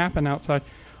can't happen outside.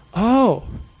 Oh,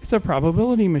 it's a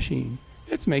probability machine.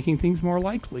 It's making things more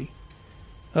likely.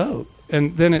 Oh,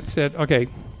 and then it said, okay,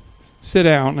 sit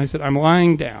down. And I said, I'm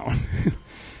lying down.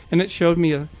 And it showed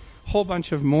me a whole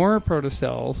bunch of more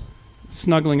protocells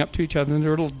snuggling up to each other, and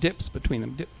there were little dips between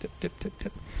them. Dip, dip, dip, dip,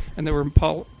 dip. And there were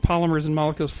polymers and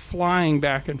molecules flying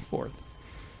back and forth.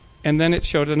 And then it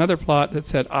showed another plot that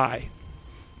said I,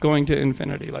 going to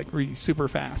infinity, like really super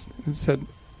fast. It said,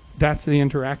 that's the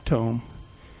interactome.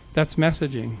 That's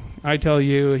messaging. I tell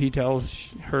you, he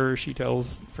tells her, she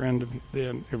tells friend,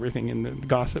 everything, and the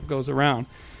gossip goes around.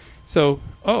 So,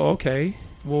 oh, okay.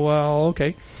 Well,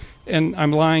 okay. And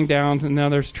I'm lying down, and now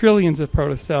there's trillions of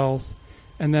protocells,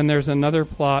 and then there's another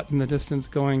plot in the distance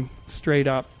going straight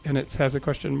up, and it has a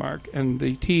question mark. And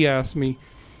the T asked me,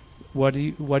 what do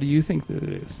you think that it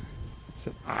is? I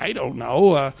said, I don't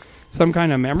know. Some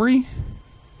kind of memory?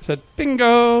 I said,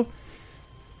 bingo!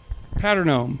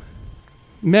 Patternome.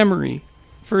 Memory.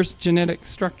 First genetic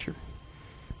structure.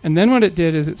 And then what it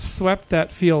did is it swept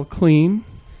that field clean,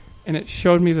 and it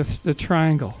showed me the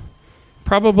triangle.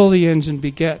 Probability engine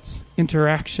begets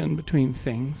interaction between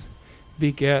things,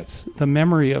 begets the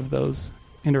memory of those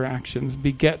interactions,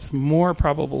 begets more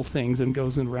probable things, and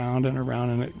goes around and around,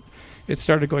 and it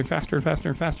started going faster and faster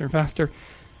and faster and faster.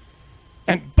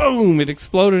 And boom, it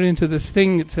exploded into this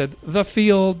thing that said, the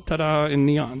field, ta-da, in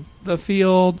neon. The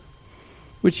field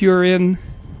which you're in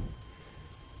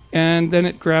And then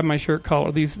it grabbed my shirt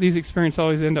collar. These experiences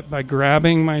always end up by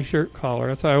grabbing my shirt collar.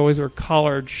 That's why I always wear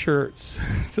collared shirts.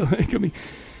 So it could be,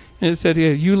 and it said,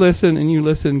 yeah, you listen and you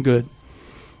listen good.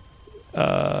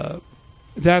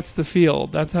 That's the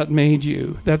field. That's what made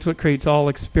you. That's what creates all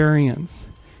experience.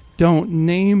 Don't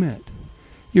name it.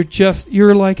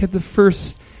 You're like at the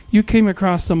first, you came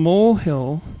across a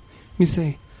molehill, you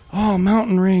say, oh,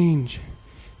 mountain range.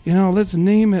 Let's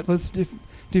name it. Let's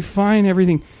define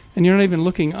everything. And you're not even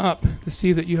looking up to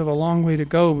see that you have a long way to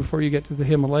go before you get to the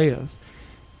Himalayas.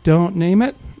 Don't name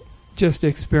it. Just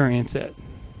experience it.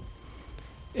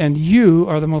 And you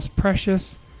are the most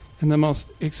precious and the most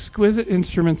exquisite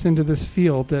instruments into this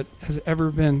field that has ever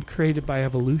been created by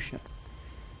evolution.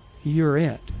 You're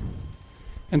it.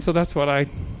 And so that's what I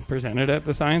presented at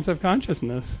the Science of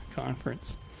Consciousness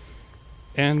conference.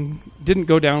 And didn't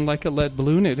go down like a lead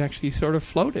balloon. It actually sort of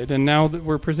floated. And now that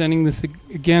we're presenting this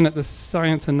again at the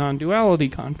Science and Non-Duality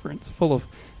conference, full of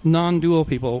non-dual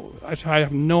people. I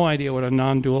have no idea what a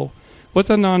non-dual... What's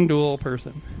a non-dual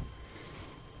person?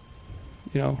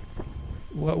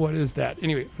 What is that?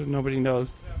 Anyway, nobody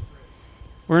knows.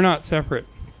 We're not separate.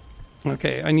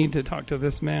 Okay, I need to talk to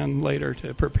this man later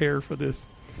to prepare for this.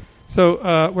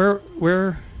 So,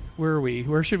 where are we?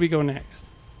 Where should we go next?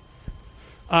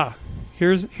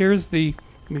 Here's the.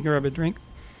 Let me grab a drink.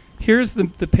 Here's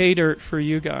the pay dirt for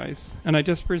you guys, and I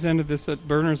just presented this at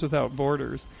Burners Without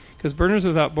Borders, because Burners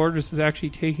Without Borders is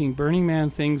actually taking Burning Man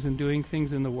things and doing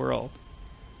things in the world,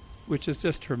 which is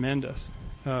just tremendous.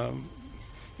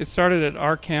 It started at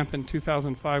our camp in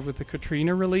 2005 with the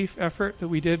Katrina relief effort that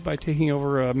we did by taking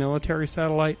over a military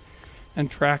satellite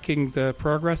and tracking the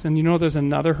progress. And there's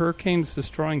another hurricane that's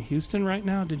destroying Houston right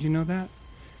now. Did you know that?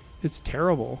 It's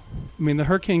terrible. I mean, the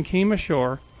hurricane came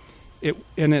ashore,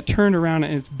 and it turned around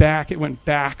and it went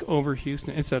back over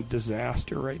Houston. It's a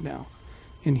disaster right now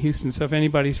in Houston. So if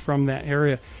anybody's from that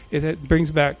area, it brings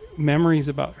back memories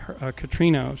about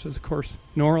Katrina, which is, of course,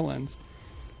 New Orleans.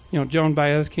 Joan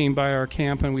Baez came by our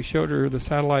camp, and we showed her the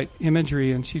satellite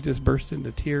imagery, and she just burst into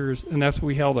tears. And that's when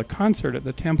we held a concert at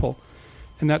the temple,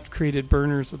 and that created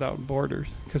Burners Without Borders,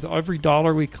 because every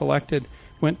dollar we collected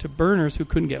went to burners who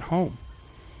couldn't get home.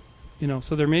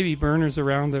 So there may be burners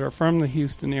around that are from the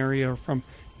Houston area or from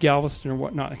Galveston or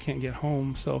whatnot that can't get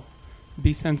home. So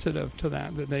be sensitive to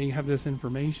that they have this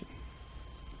information.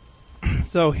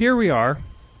 So here we are.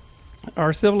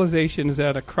 Our civilization is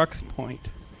at a crux point,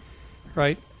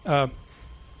 right?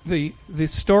 The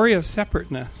story of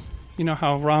separateness.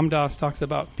 How Ram Dass talks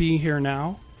about be here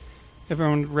now.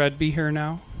 Everyone read Be Here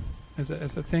Now as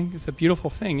a thing? It's a beautiful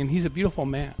thing, and he's a beautiful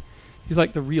man. He's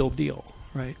like the real deal,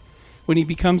 right? When he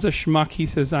becomes a schmuck, he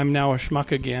says, I'm now a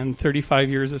schmuck again. 35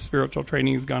 years of spiritual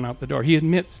training has gone out the door. He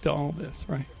admits to all this,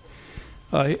 right?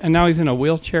 And now he's in a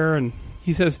wheelchair, and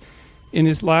he says in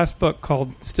his last book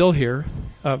called Still Here,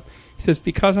 he says,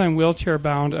 because I'm wheelchair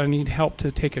bound, I need help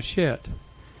to take a shit.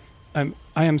 I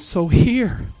am so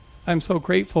here. I'm so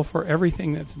grateful for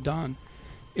everything that's done.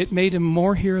 It made him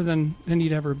more here than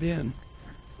he'd ever been.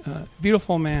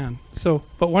 Beautiful man.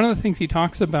 But one of the things he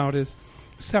talks about is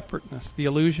separateness, the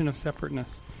illusion of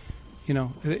separateness.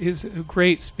 His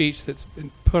great speech that's been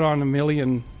put on a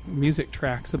million music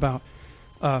tracks about,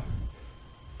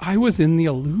 I was in the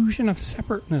illusion of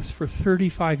separateness for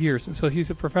 35 years. And so he's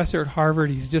a professor at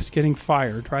Harvard. He's just getting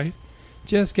fired, right?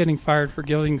 Just getting fired for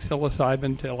giving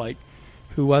psilocybin to,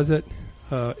 who was it?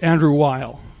 Andrew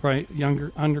Weil, right?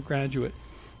 Younger undergraduate.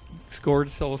 Scored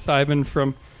psilocybin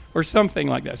from, or something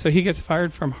like that. So he gets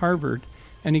fired from Harvard,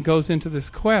 and he goes into this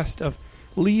quest of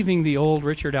leaving the old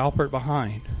Richard Alpert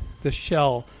behind, the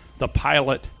shell, the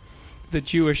pilot, the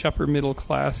Jewish upper middle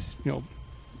class,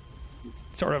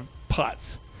 sort of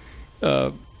putz,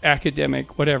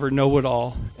 academic, whatever,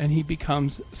 know-it-all, and he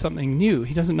becomes something new.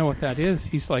 He doesn't know what that is.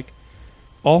 He's like,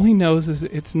 all he knows is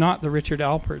it's not the Richard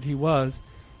Alpert he was,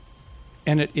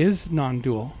 and it is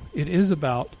non-dual. It is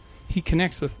about, he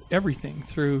connects with everything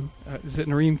through, is it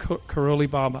Nareem Karoli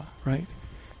Baba, right?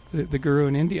 The guru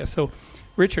in India. So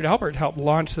Richard Alpert helped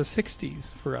launch the 60s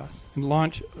for us and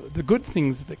launch the good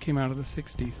things that came out of the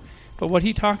 60s. But what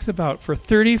he talks about, for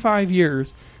 35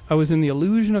 years, I was in the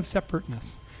illusion of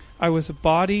separateness. I was a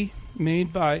body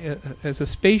made by as a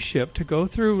spaceship to go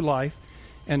through life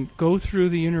and go through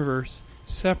the universe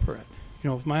separate,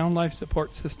 with my own life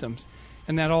support systems.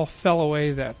 And that all fell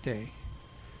away that day.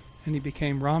 And he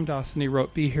became Ram Dass, and he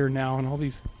wrote Be Here Now and all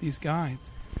these guides.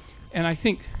 And I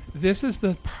think this is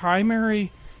the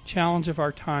primary challenge of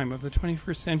our time, of the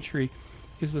 21st century,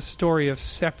 is the story of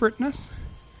separateness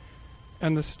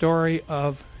and the story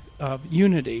of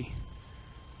unity,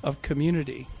 of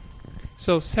community.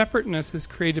 So separateness is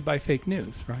created by fake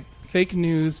news, right? fake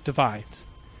news divides.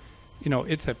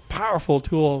 It's a powerful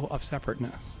tool of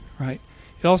separateness, right?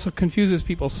 It also confuses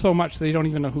people so much they don't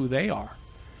even know who they are,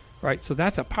 right? So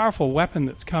that's a powerful weapon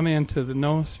that's come into the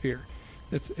noosphere.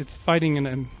 It's fighting,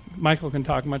 and Michael can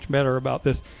talk much better about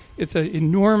this. It's an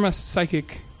enormous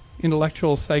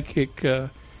intellectual psychic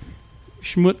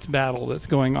schmutz battle that's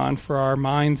going on for our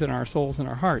minds and our souls and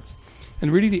our hearts.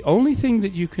 And really the only thing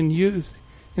that you can use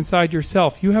inside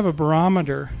yourself, you have a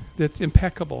barometer that's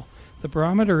impeccable. The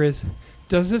barometer is,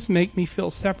 does this make me feel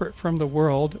separate from the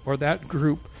world or that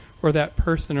group or that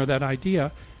person or that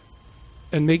idea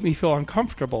and make me feel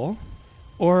uncomfortable?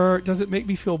 Or does it make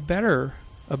me feel better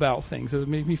about things? Does it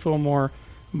make me feel more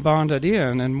bonded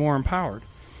in and more empowered?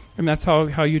 And that's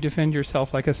how you defend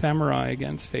yourself like a samurai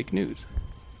against fake news.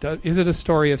 Is it a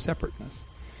story of separateness?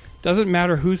 Doesn't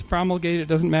matter who's promulgated. It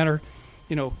doesn't matter,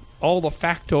 all the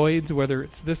factoids, whether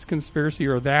it's this conspiracy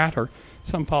or that or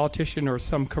some politician or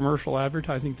some commercial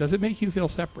advertising. Does it make you feel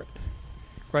separate?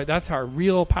 Right? That's our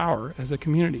real power as a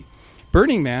community.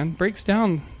 Burning Man breaks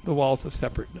down the walls of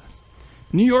separateness.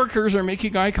 New Yorkers are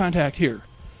making eye contact here.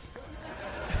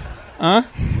 Huh?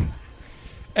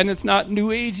 And it's not new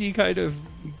agey kind of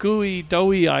gooey,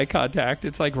 doughy eye contact.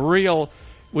 It's like real.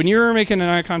 When you're making an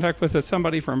eye contact with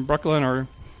somebody from Brooklyn or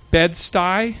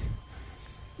Bed-Stuy,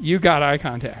 you got eye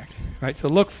contact, right? So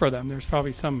look for them. There's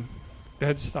probably some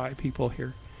Bed-Stuy people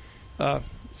here.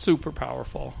 Super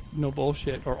powerful. No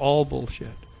bullshit or all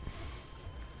bullshit.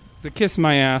 The kiss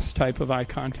my ass type of eye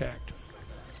contact.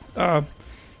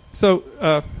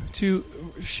 So to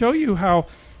show you how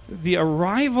the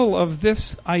arrival of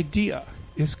this idea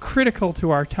is critical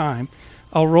to our time,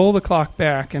 I'll roll the clock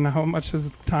back. And how much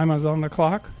is the time I was on the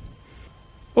clock?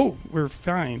 Oh, we're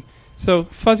fine. So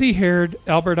fuzzy-haired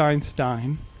Albert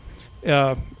Einstein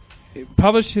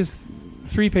published his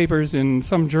 3 papers in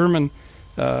some German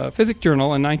physics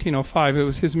journal in 1905. It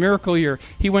was his miracle year.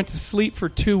 He went to sleep for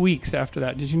 2 weeks after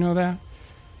that. Did you know that?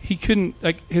 He couldn't,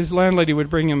 his landlady would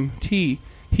bring him tea.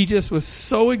 He just was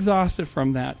so exhausted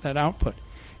from that output.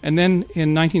 And then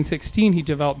in 1916, he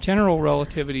developed general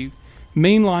relativity,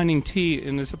 mainlining tea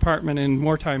in his apartment in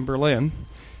wartime Berlin.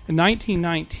 In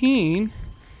 1919,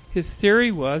 his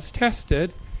theory was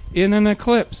tested in an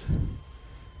eclipse.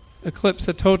 Eclipse,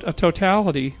 a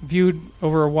totality viewed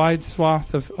over a wide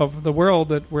swath of the world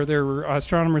where there were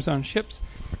astronomers on ships,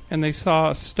 and they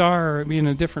saw a star be in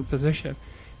a different position,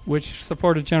 which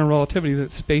supported general relativity,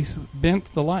 that space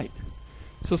bent the light.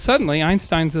 So suddenly,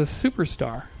 Einstein's a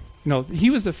superstar. He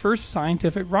was the first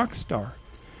scientific rock star.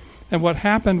 And what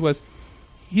happened was,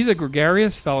 he's a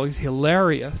gregarious fellow. He's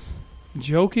hilarious,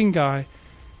 joking guy.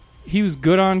 He was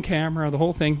good on camera, the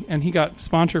whole thing, and he got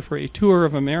sponsored for a tour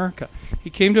of America. He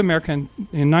came to America in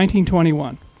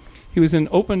 1921. He was in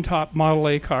open-top Model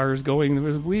A cars going. There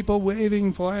was people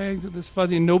waving flags at this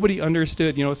fuzzy, and nobody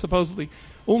understood. Supposedly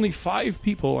only 5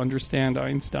 people understand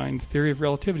Einstein's theory of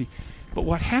relativity. But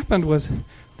what happened was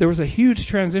there was a huge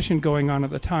transition going on at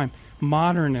the time.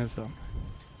 Modernism.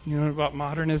 You know about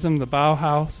modernism, the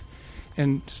Bauhaus,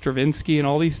 and Stravinsky and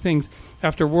all these things.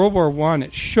 After World War I,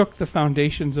 it shook the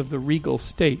foundations of the regal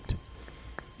state.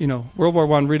 World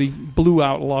War I really blew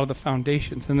out a lot of the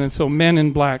foundations. And then so men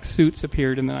in black suits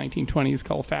appeared in the 1920s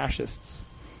called fascists.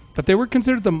 But they were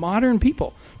considered the modern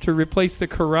people to replace the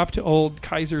corrupt old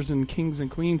kaisers and kings and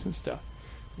queens and stuff.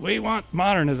 We want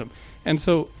modernism. And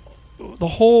so the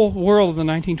whole world of the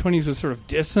 1920s was sort of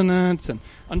dissonance and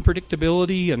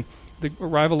unpredictability and the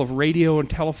arrival of radio and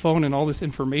telephone and all this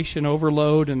information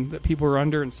overload and that people were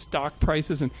under, and stock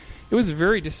prices. And it was a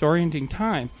very disorienting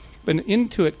time. But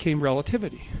into it came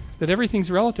relativity, that everything's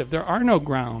relative. There are no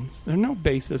grounds. There's no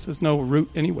basis. There's no root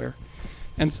anywhere.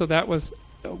 And so that was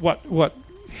what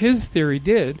his theory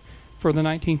did for the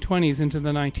 1920s into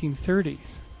the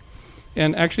 1930s.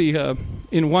 And actually,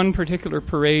 in one particular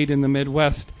parade in the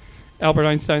Midwest, Albert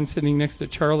Einstein sitting next to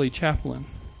Charlie Chaplin.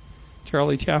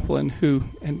 Charlie Chaplin, who,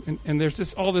 and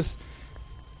there's all this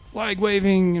flag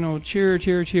waving, cheer,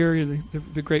 cheer, cheer,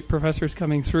 the great professors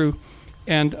coming through.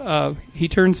 And he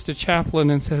turns to Chaplin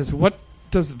and says, what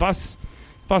does was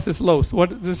ist los? What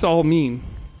does this all mean?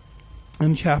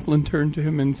 And Chaplin turned to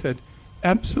him and said,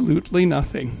 absolutely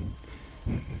nothing.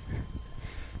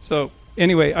 So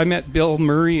anyway, I met Bill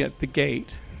Murray at the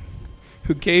gate,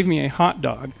 who gave me a hot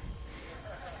dog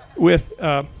with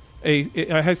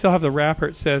I still have the wrapper.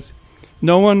 It says,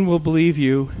 "No one will believe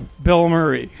you, Bill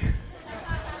Murray."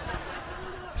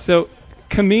 So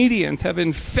comedians have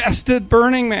infested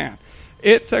Burning Man.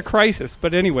 It's a crisis.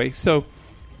 But anyway, so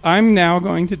I'm now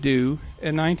going to do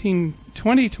a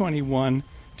 2021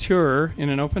 tour in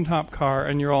an open-top car,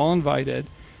 and you're all invited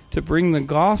to bring the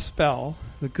gospel,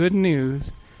 the good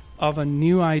news, of a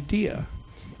new idea,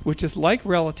 which is like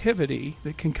relativity,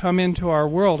 that can come into our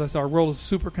world as our world is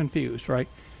super confused, right?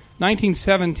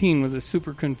 1917 was a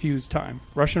super confused time.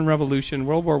 Russian Revolution,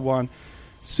 World War I,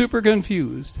 super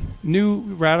confused. New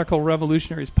radical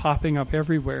revolutionaries popping up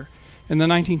everywhere. In the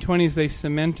 1920s, they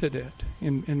cemented it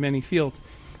in many fields.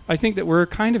 I think that we're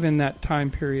kind of in that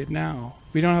time period now.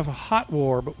 We don't have a hot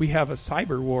war, but we have a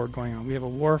cyber war going on. We have a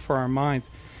war for our minds.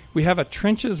 We have a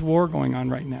trenches war going on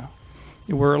right now.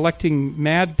 We're electing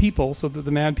mad people so that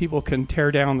the mad people can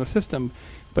tear down the system.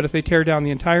 But if they tear down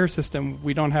the entire system,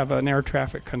 we don't have an air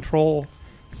traffic control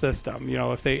system.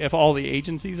 If all the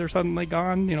agencies are suddenly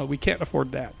gone, we can't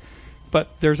afford that. But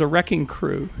there's a wrecking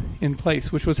crew in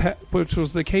place, which was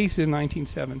the case in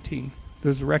 1917.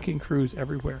 There's wrecking crews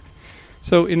everywhere.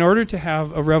 So in order to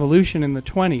have a revolution in the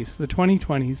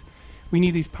 2020s, we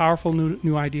need these powerful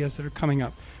new ideas that are coming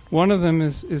up. One of them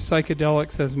is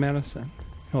psychedelics as medicine.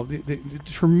 The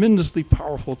tremendously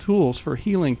powerful tools for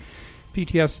healing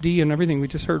PTSD and everything. We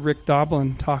just heard Rick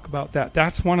Doblin talk about that.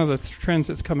 That's one of the trends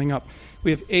that's coming up.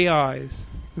 We have AIs,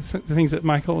 the things that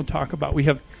Michael would talk about. We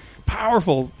have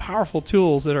powerful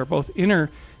tools that are both inner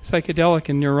psychedelic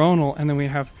and neuronal, and then we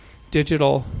have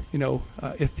digital,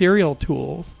 ethereal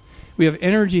tools. We have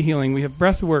energy healing. We have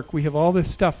breath work. We have all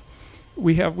this stuff.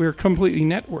 We're completely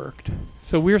networked.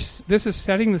 So this is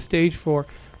setting the stage for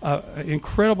an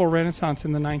incredible renaissance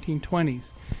in the 1920s.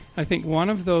 I think one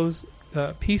of those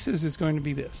pieces is going to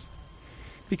be this,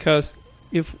 because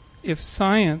if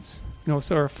science,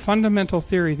 sort of fundamental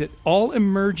theory that all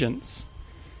emergence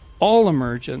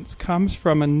comes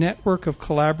from a network of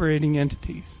collaborating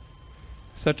entities,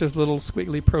 such as little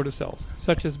squiggly protocells,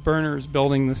 such as burners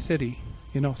building the city,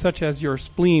 such as your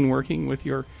spleen working with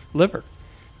your liver,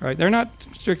 right? They're not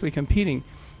strictly competing.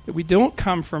 That we don't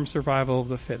come from survival of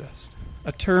the fittest,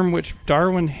 a term which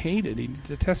Darwin hated. He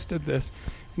detested this,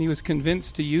 and he was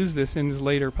convinced to use this in his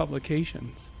later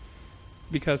publications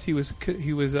because he was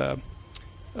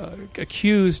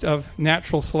accused of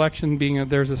natural selection being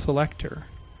there's a selector,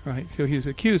 right? So he was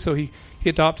accused. So he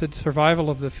adopted survival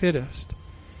of the fittest,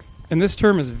 and this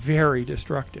term is very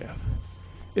destructive.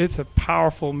 It's a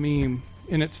powerful meme,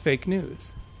 and it's fake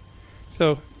news.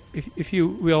 So if you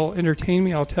will entertain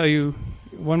me, I'll tell you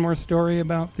one more story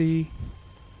about the.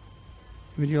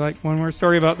 Would you like one more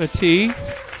story about the tea?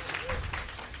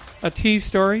 A tea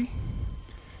story?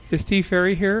 Is Tea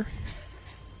Fairy here?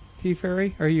 Tea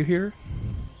Fairy, are you here?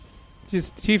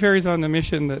 Tea Fairy's on the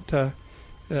mission that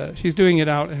she's doing it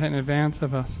out in advance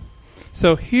of us.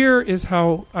 So here is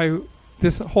how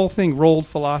this whole thing rolled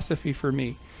philosophy for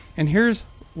me. And here's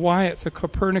why it's a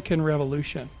Copernican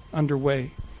revolution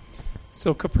underway.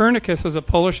 So Copernicus was a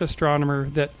Polish astronomer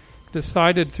that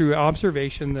decided through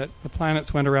observation that the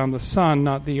planets went around the sun,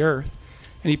 not the Earth.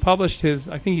 And he published his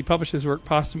work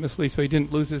posthumously so he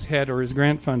didn't lose his head or his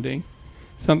grant funding,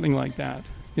 something like that,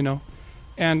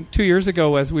 And 2 years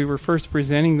ago, as we were first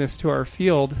presenting this to our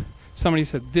field, somebody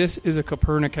said, this is a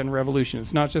Copernican revolution.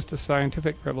 It's not just a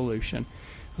scientific revolution.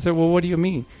 I said, well, what do you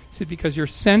mean? He said, because you're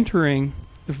centering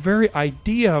the very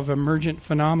idea of emergent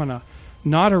phenomena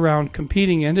not around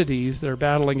competing entities that are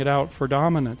battling it out for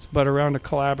dominance, but around a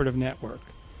collaborative network.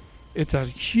 It's a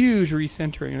huge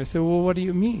recentering. And I said, well, what do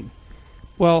you mean?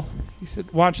 Well, he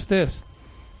said, watch this.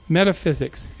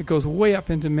 Metaphysics. It goes way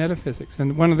up into metaphysics.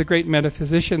 And one of the great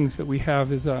metaphysicians that we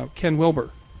have is Ken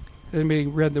Wilber. Anybody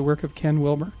read the work of Ken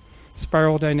Wilber?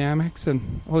 Spiral dynamics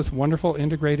and all this wonderful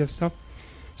integrative stuff.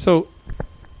 So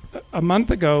a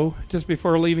month ago, just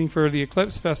before leaving for the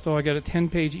Eclipse Festival, I got a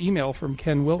 10-page email from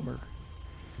Ken Wilber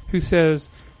who says,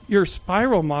 your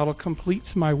spiral model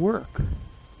completes my work.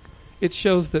 It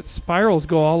shows that spirals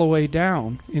go all the way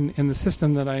down in the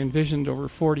system that I envisioned over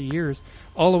 40 years,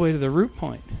 all the way to the root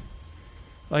point.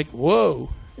 Like,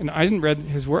 whoa. And I didn't read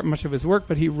much of his work,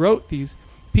 but he wrote these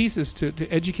pieces to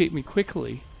educate me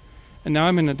quickly. And now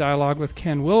I'm in a dialogue with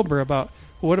Ken Wilber about,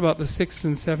 well, what about the 6th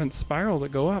and 7th spiral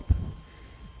that go up?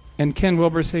 And Ken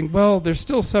Wilber is saying, well, there's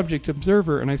still subject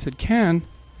observer. And I said, Ken,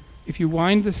 if you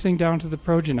wind this thing down to the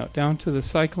progenote, down to the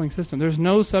cycling system, there's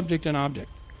no subject and object.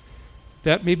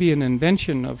 That may be an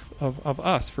invention of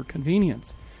us for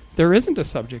convenience. There isn't a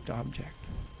subject-object.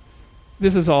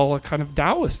 This is all a kind of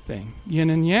Taoist thing, yin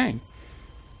and yang.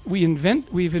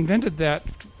 We've invented that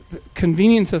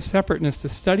convenience of separateness to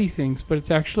study things, but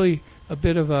it's actually a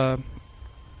bit of a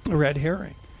red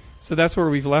herring. So that's where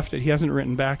we've left it. He hasn't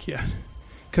written back yet.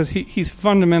 Because he's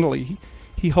fundamentally,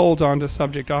 he holds on to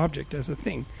subject-object as a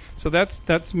thing. So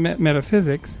that's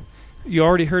metaphysics. You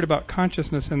already heard about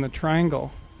consciousness and the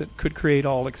triangle that could create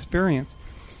all experience.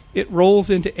 It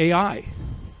rolls into AI.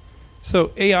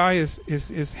 So AI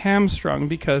is hamstrung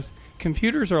because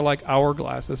computers are like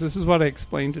hourglasses. This is what I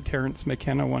explained to Terence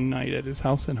McKenna one night at his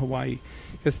house in Hawaii.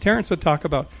 Because Terence would talk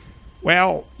about,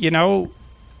 well,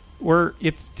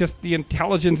 it's just the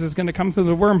intelligence is going to come through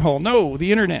the wormhole. No,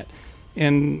 the internet.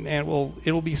 And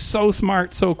it'll be so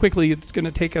smart so quickly, it's going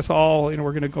to take us all, we're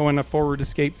going to go in a forward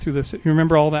escape through this. You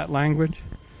remember all that language?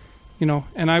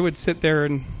 And I would sit there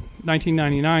in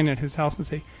 1999 at his house and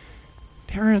say,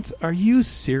 Terence, are you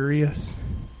serious?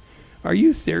 Are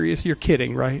you serious? You're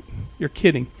kidding, right? You're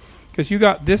kidding. Because you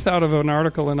got this out of an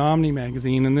article in Omni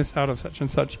magazine and this out of such and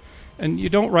such. And you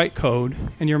don't write code,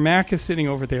 and your Mac is sitting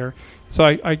over there. So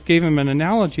I gave him an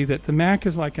analogy that the Mac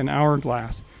is like an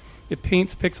hourglass. It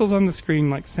paints pixels on the screen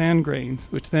like sand grains,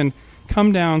 which then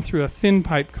come down through a thin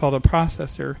pipe called a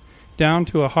processor down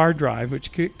to a hard drive,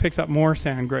 which picks up more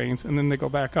sand grains, and then they go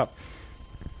back up.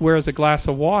 Whereas a glass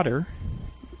of water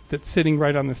that's sitting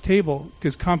right on this table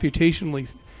is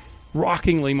computationally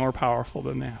rockingly more powerful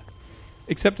than that.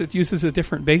 Except it uses a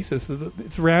different basis.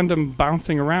 It's random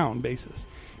bouncing around basis,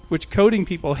 which coding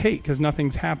people hate because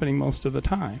nothing's happening most of the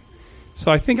time.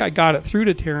 So I think I got it through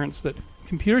to Terence that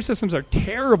computer systems are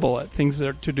terrible at things that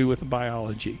are to do with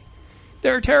biology.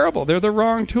 They're terrible. They're the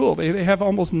wrong tool. They have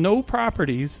almost no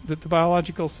properties that the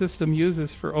biological system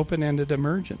uses for open-ended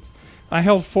emergence. I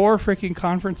held 4 freaking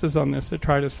conferences on this to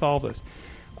try to solve this.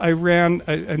 I ran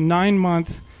a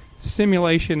 9-month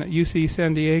simulation at UC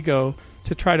San Diego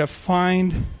to try to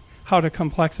find how to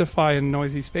complexify in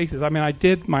noisy spaces. I mean, I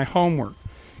did my homework.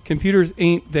 Computers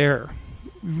ain't there.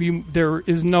 There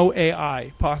is no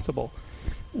AI possible.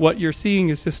 What you're seeing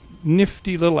is just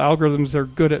nifty little algorithms that are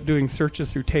good at doing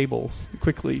searches through tables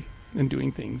quickly and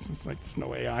doing things. It's like there's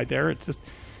no AI there. It's just,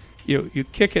 you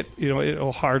kick it,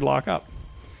 it'll hard lock up.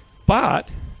 But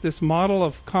this model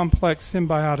of complex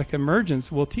symbiotic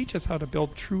emergence will teach us how to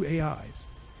build true AIs.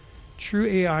 True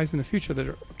AIs in the future that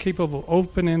are capable of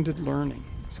open-ended learning.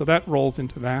 So that rolls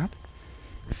into that.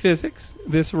 Physics,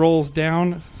 this rolls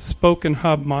down, spoken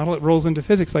hub model, it rolls into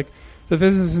physics. Like the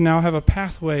physicists now have a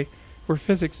pathway where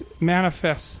physics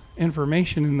manifests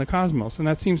information in the cosmos, and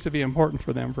that seems to be important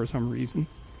for them for some reason.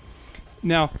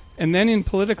 Now, and then in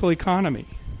political economy,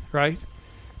 right?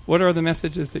 What are the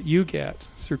messages that you get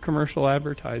through commercial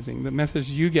advertising, the message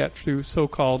you get through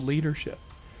so-called leadership?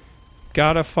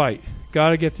 Gotta fight.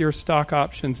 Gotta get your stock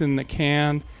options in the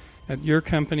can at your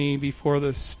company before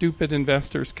the stupid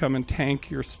investors come and tank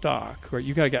your stock. Or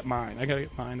you gotta get mine. I gotta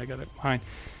get mine. I gotta get mine.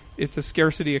 It's a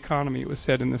scarcity economy, it was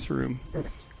said in this room.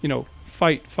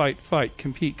 Fight, fight, fight,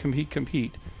 compete, compete,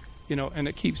 compete. And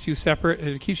it keeps you separate and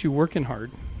it keeps you working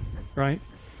hard, right?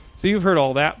 So you've heard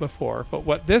all that before. But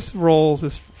what this rolls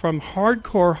is from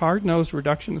hardcore, hard-nosed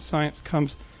reductionist science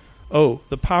comes,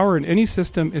 the power in any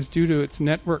system is due to its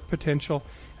network potential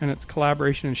and its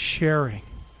collaboration and sharing.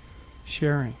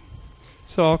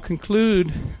 So I'll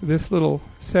conclude this little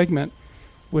segment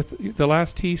with the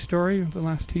last T story.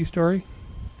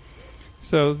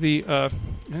 So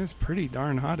it's pretty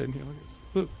darn hot in here. Look at this.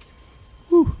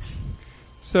 Woo.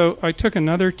 So I took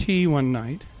another tea one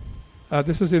night.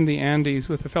 This was in the Andes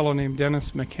with a fellow named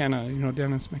Dennis McKenna. You know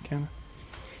Dennis McKenna?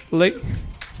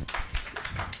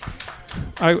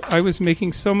 I was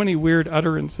making so many weird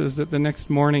utterances that the next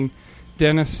morning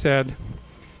Dennis said,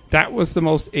 "That was the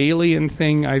most alien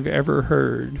thing I've ever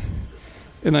heard."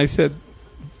 And I said,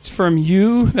 "From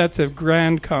you, that's a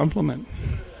grand compliment."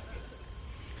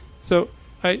 So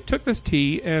I took this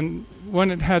tea, and when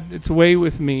it had its way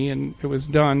with me and it was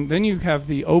done, then you have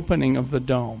the opening of the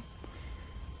dome.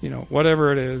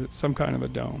 Whatever it is, it's some kind of a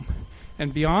dome.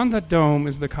 And beyond that dome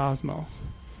is the cosmos.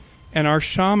 And our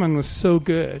shaman was so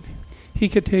good, he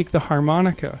could take the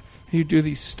harmonica, and he'd do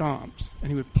these stomps,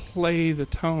 and he would play the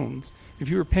tones. If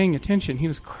you were paying attention, he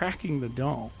was cracking the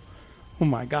dome. Oh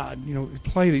my God, he'd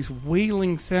play these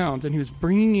wailing sounds, and he was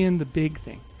bringing in the big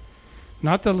thing.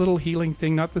 Not the little healing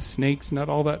thing, not the snakes, not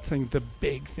all that thing, the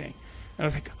big thing. And I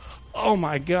was like, oh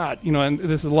my God, and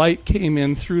this light came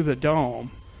in through the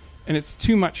dome, and it's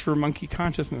too much for monkey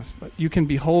consciousness, but you can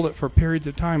behold it for periods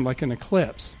of time, like an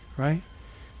eclipse, right?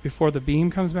 Before the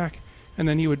beam comes back, and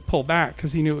then he would pull back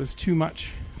because he knew it was too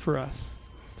much for us.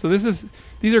 So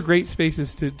these are great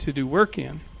spaces to do work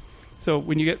in. So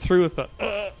when you get through with the,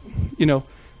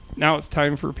 now it's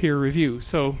time for peer review.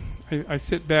 So I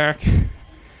sit back.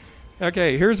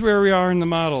 Okay, here's where we are in the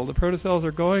model. The protocells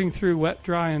are going through wet,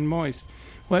 dry, and moist.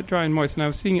 Wet, dry, and moist. And I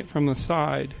was seeing it from the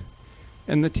side.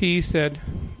 And the T said,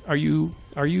 are you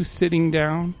sitting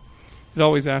down? It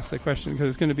always asks that question because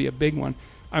it's going to be a big one.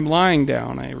 I'm lying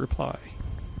down, I reply.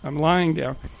 I'm lying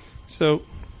down. So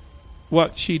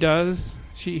what she does,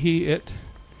 it,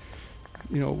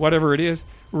 whatever it is,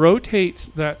 rotates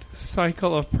that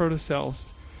cycle of protocells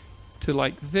to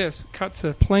like this, cuts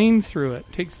a plane through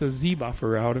it, takes the Z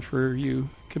buffer out for you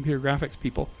computer graphics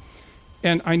people.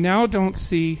 And I now don't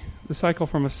see the cycle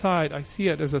from a side. I see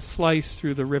it as a slice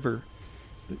through the river.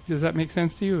 Does that make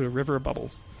sense to you? A river of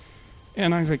bubbles.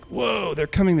 And I was like, whoa, they're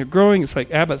coming, they're growing. It's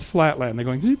like Abbott's Flatland. They're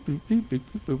going, boop, boop, boop, boop,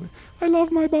 boop, boop. I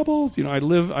love my bubbles. You know, I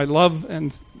love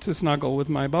and to snuggle with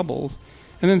my bubbles.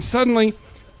 And then suddenly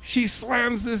she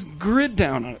slams this grid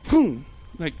down on it. Boom.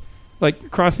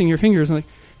 Like crossing your fingers and like,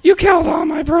 you killed all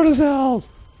my protocells.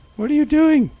 What are you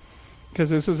doing? Because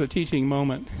this is a teaching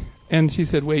moment. And she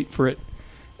said, wait for it.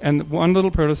 And one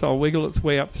little protocell wiggled its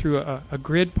way up through a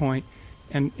grid point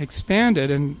and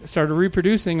expanded and started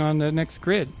reproducing on the next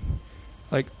grid.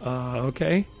 Like,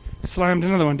 okay. Slammed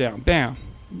another one down. Bam.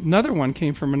 Another one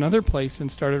came from another place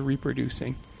and started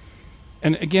reproducing.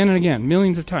 And again,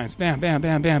 millions of times. Bam, bam,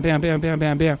 bam, bam, bam, bam, bam,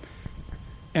 bam, bam.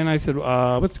 And I said,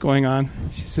 what's going on?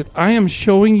 She said, I am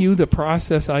showing you the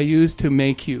process I used to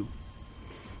make you.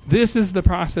 This is the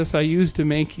process I used to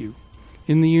make you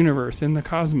in the universe, in the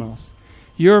cosmos.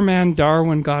 Your man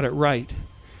Darwin got it right,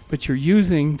 but you're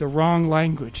using the wrong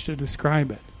language to describe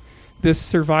it. This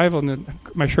survival, and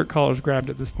my shirt collar's grabbed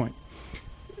at this point.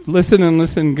 Listen and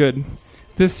listen good.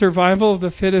 This survival of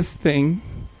the fittest thing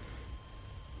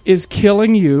is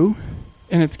killing you,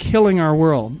 and it's killing our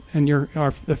world and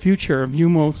the future of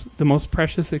the most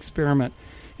precious experiment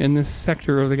in this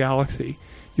sector of the galaxy.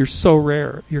 You're so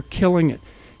rare. You're killing it.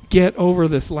 Get over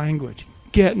this language.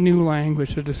 Get new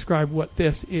language to describe what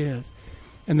this is.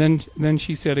 And then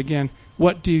she said again,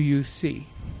 what do you see?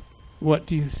 What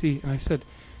do you see? And I said,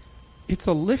 it's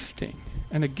a lifting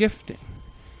and a gifting.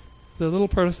 The little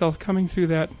protocell is coming through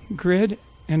that grid,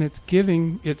 and it's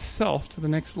giving itself to the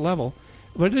next level.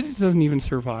 But it doesn't even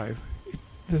survive.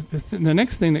 The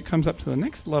next thing that comes up to the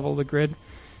next level of the grid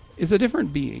is a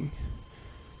different being.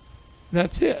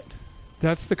 That's it.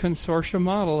 That's the consortium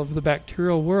model of the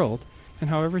bacterial world and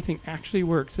how everything actually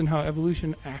works and how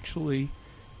evolution actually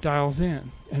dials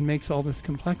in and makes all this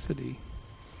complexity.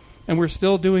 And we're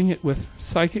still doing it with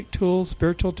psychic tools,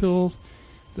 spiritual tools.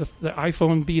 The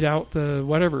iPhone beat out the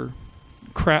whatever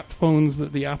crap phones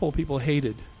that the Apple people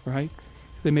hated, right?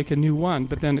 They make a new one,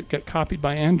 but then it got copied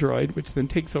by Android, which then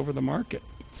takes over the market.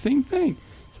 Same thing.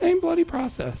 Same bloody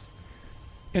process.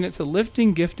 And it's a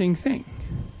lifting, gifting thing,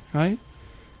 right?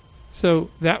 So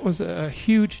that was a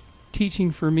huge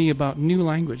teaching for me about new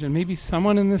language. And maybe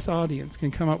someone in this audience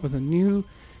can come up with a new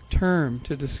term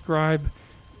to describe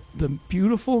the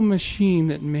beautiful machine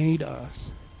that made us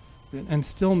and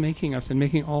still making us and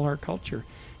making all our culture,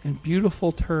 and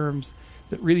beautiful terms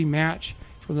that really match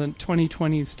for the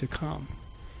 2020s to come,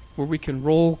 where we can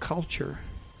roll culture.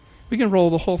 We can roll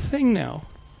the whole thing now.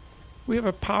 We have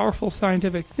a powerful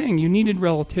scientific thing. You needed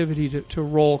relativity to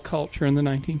roll culture in the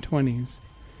 1920s.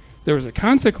 There was a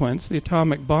consequence, the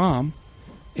atomic bomb,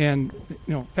 and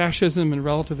fascism and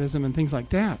relativism and things like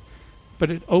that.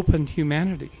 But it opened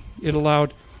humanity. It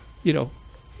allowed,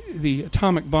 the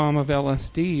atomic bomb of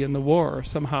LSD and the war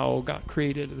somehow got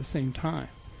created at the same time.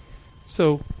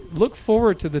 So look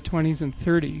forward to the 20s and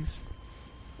 30s,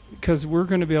 because we're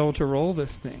going to be able to roll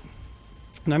this thing.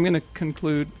 And I'm going to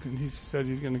conclude. He says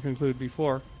he's going to conclude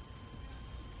before.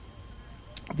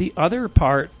 The other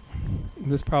part,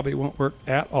 this probably won't work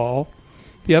at all.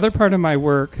 The other part of my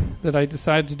work that I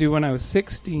decided to do when I was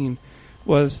 16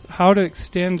 was how to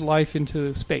extend life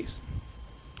into space.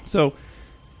 So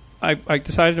I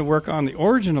decided to work on the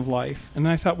origin of life, and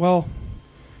I thought, well,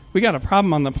 we got a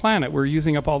problem on the planet. We're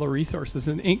using up all the resources,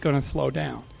 and it ain't going to slow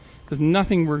down. There's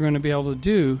nothing we're going to be able to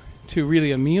do to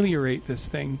really ameliorate this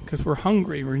thing, because we're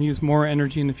hungry. We're going to use more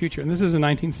energy in the future. And this is in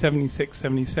 1976,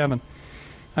 77.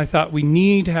 I thought we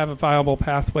need to have a viable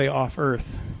pathway off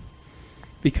Earth,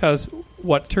 because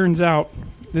what turns out,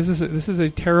 this is a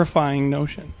terrifying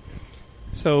notion.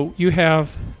 So you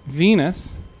have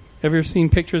Venus. Have you ever seen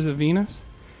pictures of Venus?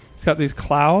 It's got these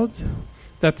clouds.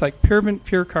 That's like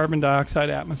pure carbon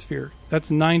dioxide atmosphere. That's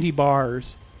 90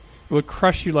 bars. It would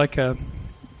crush you like a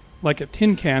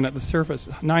tin can at the surface,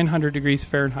 900 degrees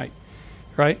Fahrenheit,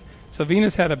 right? So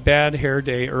Venus had a bad hair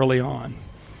day early on.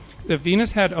 If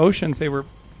Venus had oceans, they were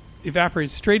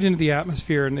evaporated straight into the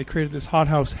atmosphere, and they created this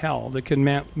hothouse hell that could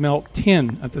melt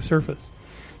tin at the surface.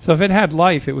 So if it had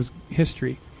life, it was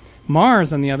history.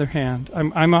 Mars, on the other hand,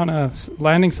 I'm on a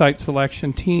landing site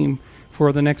selection team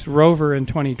for the next rover in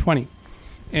 2020.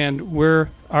 And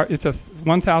it's a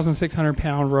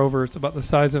 1,600-pound rover. It's about the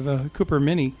size of a Cooper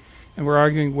Mini. And we're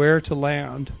arguing where to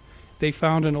land. They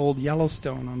found an old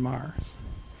Yellowstone on Mars,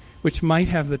 which might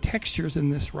have the textures in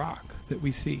this rock that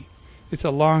we see. It's a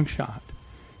long shot.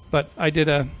 But I did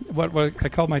what I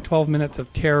called my 12 minutes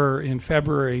of terror in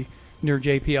February near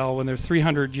JPL when there's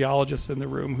 300 geologists in the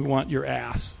room who want your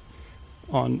ass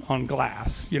on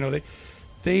glass.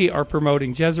 They are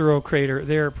promoting Jezero Crater.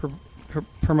 They're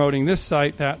promoting this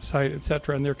site, that site,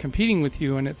 etc., and they're competing with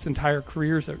you, and its entire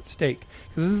careers are at stake.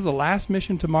 Because this is the last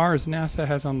mission to Mars NASA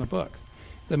has on the books.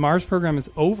 The Mars program is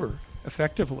over,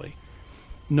 effectively.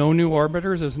 No new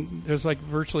orbiters. There's like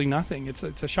virtually nothing. It's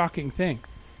a shocking thing.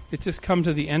 It's just come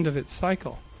to the end of its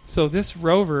cycle. So this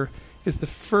rover is the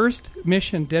first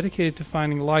mission dedicated to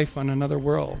finding life on another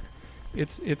world.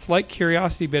 It's like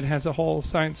Curiosity, but it has a whole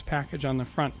science package on the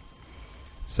front.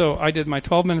 So I did my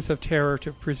 12 Minutes of Terror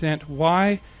to present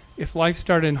why, if life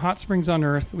started in hot springs on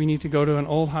Earth, we need to go to an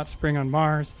old hot spring on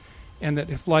Mars, and that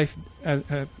if life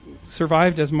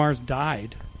survived as Mars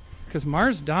died, because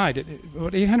Mars died,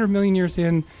 about 800 million years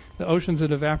in, the oceans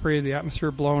had evaporated, the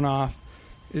atmosphere blown off,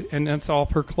 and that's all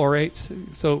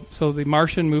perchlorates. So the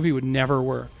Martian movie would never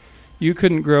work. You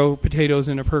couldn't grow potatoes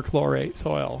in a perchlorate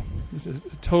soil. It's a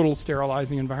total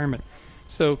sterilizing environment.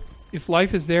 So if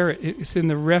life is there, it's in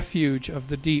the refuge of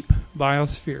the deep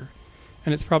biosphere.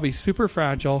 And it's probably super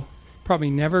fragile, probably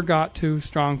never got to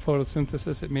strong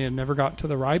photosynthesis. It may have never got to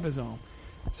the ribosome.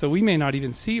 So we may not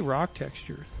even see rock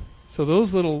textures. So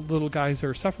those little guys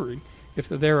are suffering, if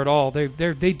they're there at all. They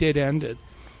dead-ended.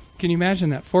 Can you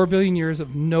imagine that? 4 billion years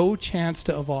of no chance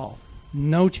to evolve.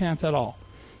 No chance at all.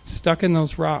 Stuck in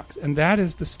those rocks. And that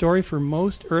is the story for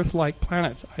most Earth-like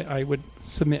planets, I would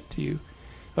submit to you.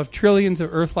 Of trillions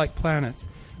of Earth-like planets,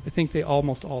 I think they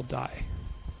almost all die.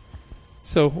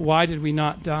 So why did we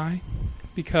not die?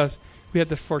 Because we had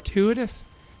the fortuitous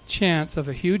chance of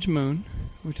a huge moon,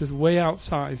 which is way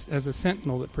outsized as a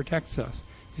sentinel that protects us.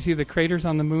 You see the craters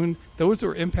on the moon? Those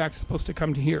were impacts supposed to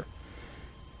come to here.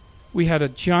 We had a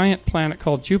giant planet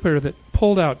called Jupiter that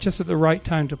pulled out just at the right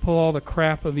time to pull all the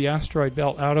crap of the asteroid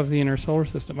belt out of the inner solar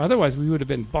system. Otherwise, we would have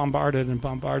been bombarded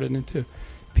into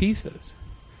pieces.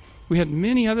 We had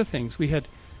many other things. We had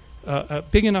a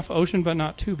big enough ocean, but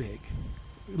not too big.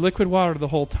 Liquid water the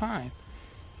whole time.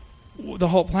 The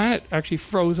whole planet actually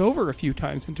froze over a few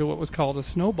times into what was called a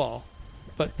snowball.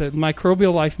 But the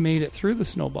microbial life made it through the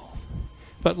snowballs.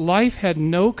 But life had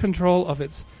no control of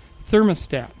its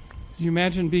thermostat. You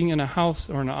imagine being in a house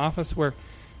or in an office where,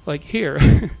 like here,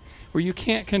 where you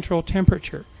can't control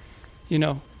temperature.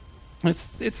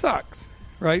 It sucks,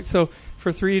 right? So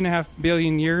for 3.5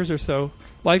 billion years or so,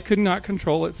 life could not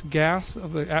control its gas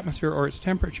of the atmosphere or its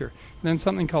temperature. And then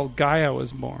something called Gaia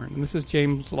was born, and this is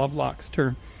James Lovelock's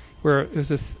term, where it was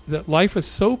that life was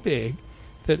so big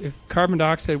that if carbon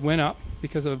dioxide went up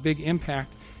because of a big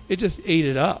impact, it just ate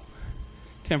it up.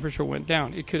 Temperature went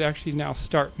down. It could actually now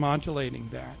start modulating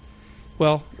that.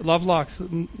 Well, Lovelock's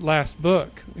last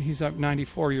book, he's up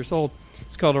 94 years old,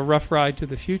 it's called A Rough Ride to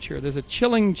the Future. There's a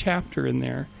chilling chapter in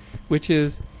there, which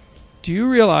is, do you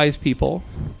realize, people,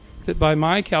 that by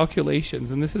my calculations,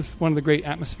 and this is one of the great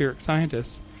atmospheric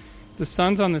scientists, the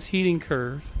sun's on this heating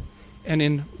curve,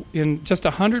 and in just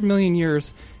 100 million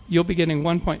years, you'll be getting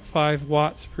 1.5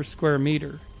 watts per square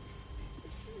meter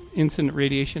incident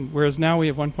radiation, whereas now we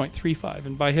have 1.35.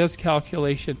 And by his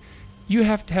calculation, you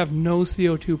have to have no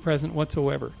CO2 present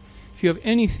whatsoever. If you have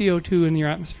any CO2 in your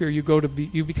atmosphere, you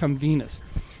become Venus.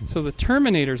 So the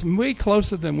Terminator is way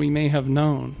closer than we may have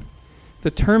known.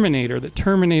 The Terminator that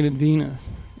terminated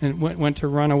Venus and went to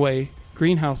runaway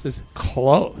greenhouse is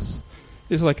close.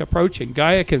 It's like approaching.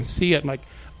 Gaia can see it and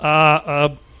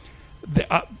I'm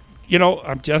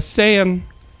just saying.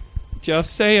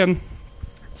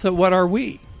 So what are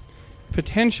we?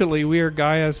 Potentially, we are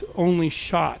Gaia's only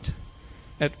shot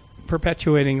at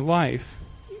perpetuating life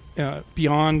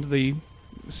beyond the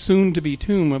soon-to-be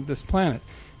tomb of this planet,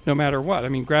 no matter what. I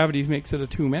mean, gravity makes it a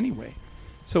tomb anyway.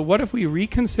 So what if we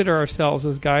reconsider ourselves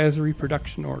as Gaia's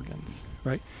reproduction organs,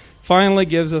 right? Finally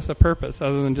gives us a purpose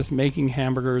other than just making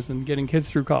hamburgers and getting kids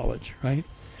through college, right?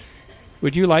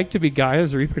 Would you like to be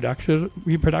Gaia's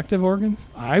reproductive organs?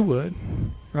 I would,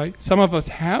 right? Some of us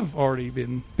have already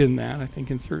been that, I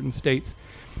think, in certain states.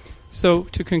 So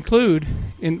to conclude,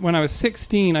 when I was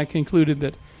 16, I concluded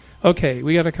that, okay,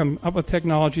 we got to come up with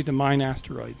technology to mine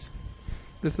asteroids.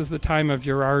 This is the time of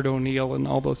Gerard O'Neill and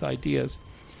all those ideas.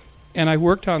 And I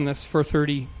worked on this for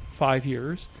 35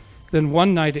 years. Then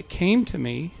one night it came to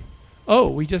me,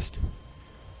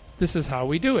 this is how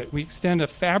we do it. We extend a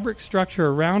fabric structure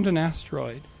around an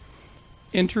asteroid,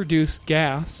 introduce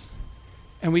gas,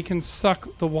 and we can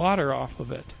suck the water off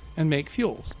of it and make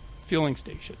fueling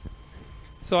station.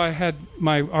 So I had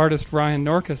my artist Ryan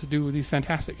Norkus do these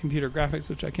fantastic computer graphics,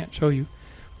 which I can't show you.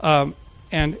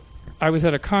 And I was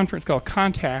at a conference called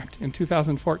Contact in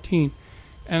 2014,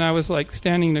 and I was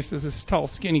standing next to this tall,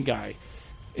 skinny guy.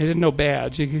 He had no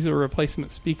badge. He's a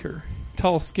replacement speaker.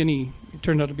 tall, skinny, it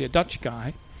turned out to be a Dutch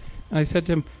guy. And I said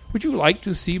to him, would you like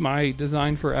to see my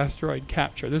design for asteroid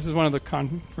capture? This is one of the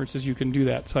conferences you can do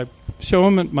that. So I show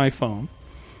him my phone.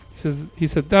 He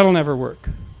said, that'll never work.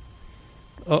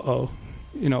 Uh-oh.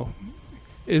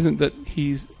 Isn't that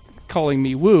he's calling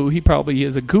me woo? He probably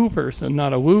is a goo person,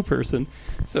 not a woo person.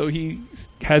 So he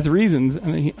has reasons.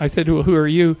 And I said, well, who are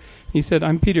you? He said,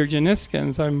 I'm Peter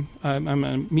Janiskens. I'm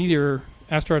a meteor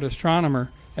asteroid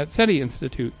astronomer at SETI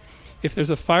Institute. If there's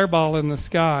a fireball in the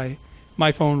sky,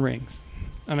 my phone rings.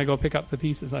 And I go pick up the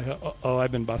pieces. I go, oh,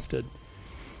 I've been busted.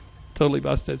 Totally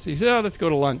busted. So he said, let's go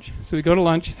to lunch. So we go to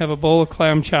lunch, have a bowl of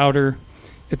clam chowder.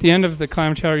 At the end of the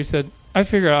clam chowder, he said, I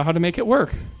figured out how to make it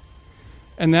work.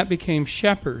 And that became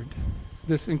Shepard,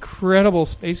 this incredible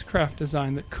spacecraft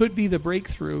design that could be the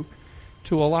breakthrough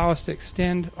to allow us to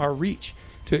extend our reach,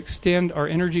 to extend our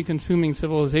energy-consuming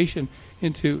civilization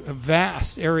into a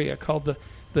vast area called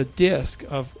the disk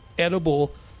of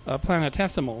edible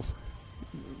planetesimals,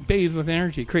 bathed with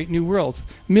energy, create new worlds,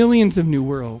 millions of new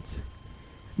worlds.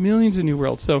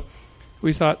 So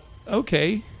we thought,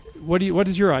 okay, what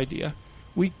is your idea?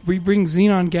 We bring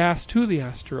xenon gas to the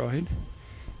asteroid,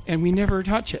 and we never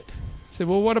touch it. I said,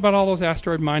 well, what about all those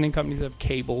asteroid mining companies that have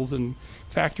cables and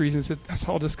factories? And said, that's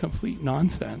all just complete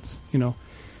nonsense. If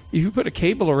you put a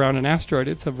cable around an asteroid,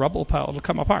 it's a rubble pile. It'll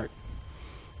come apart.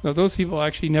 Now, those people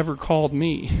actually never called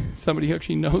me, somebody who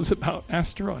actually knows about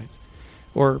asteroids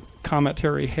or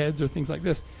cometary heads or things like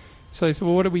this. So I said,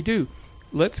 well, what do we do?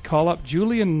 Let's call up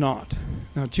Julian Knott.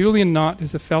 Now, Julian Knott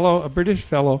is a British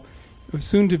fellow,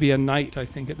 soon to be a knight, I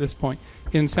think, at this point,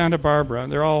 in Santa Barbara.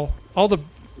 They're all the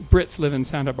Brits live in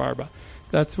Santa Barbara.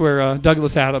 That's where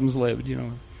Douglas Adams lived.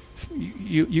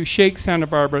 You shake Santa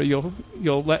Barbara, you'll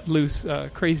let loose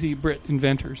crazy Brit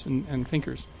inventors and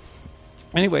thinkers.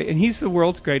 Anyway, and he's the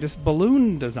world's greatest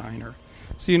balloon designer.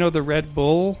 So the Red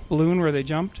Bull balloon where they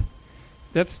jumped?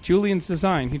 That's Julian's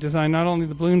design. He designed not only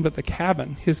the balloon, but the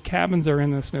cabin. His cabins are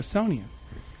in the Smithsonian.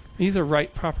 He's a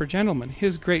right proper gentleman.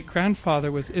 His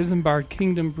great-grandfather was Isambard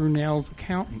Kingdom Brunel's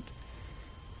accountant,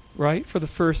 right, for the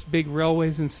first big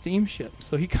railways and steamships.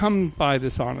 So he comes by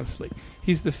this honestly.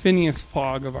 He's the Phineas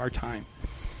Fogg of our time.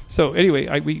 So anyway,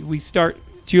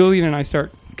 Julian and I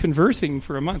start conversing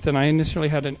for a month, and I initially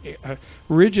had a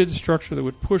rigid structure that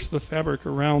would push the fabric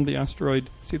around the asteroid.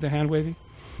 See the hand waving?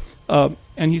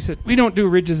 And he said, we don't do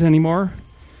ridges anymore.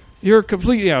 You're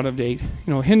completely out of date.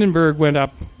 Hindenburg went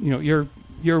up. You're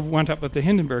went up with the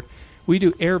Hindenburg. We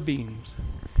do air beams.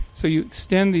 So you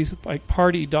extend these like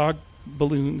party dog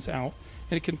balloons out,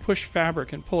 and it can push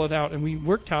fabric and pull it out. And we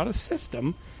worked out a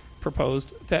system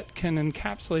proposed that can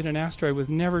encapsulate an asteroid with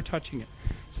never touching it.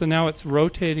 So now it's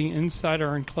rotating inside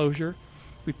our enclosure.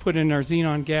 We put in our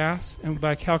xenon gas, and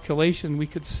by calculation, we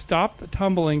could stop the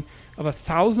tumbling of a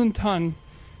 1,000-ton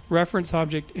reference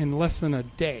object in less than a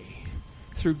day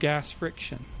through gas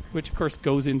friction, which of course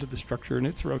goes into the structure and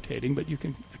it's rotating, but you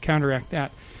can counteract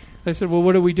that. I said, well,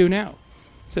 what do we do now?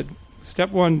 I said,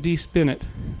 step 1, de-spin it.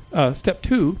 Step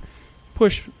 2,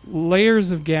 push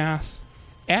layers of gas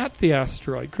at the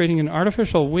asteroid, creating an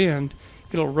artificial wind.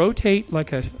 It'll rotate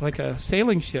like a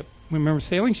sailing ship. Remember,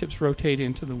 sailing ships rotate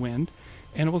into the wind,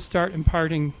 and it will start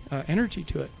imparting energy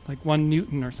to it, like 1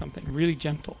 Newton or something, really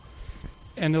gentle.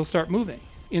 And it'll start moving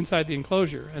inside the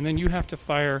enclosure, and then you have to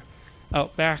fire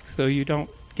out back so you don't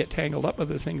get tangled up with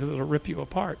this thing because it'll rip you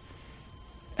apart.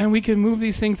 And we can move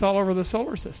these things all over the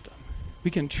solar system.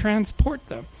 We can transport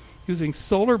them using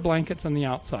solar blankets on the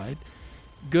outside,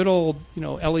 good old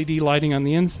LED lighting on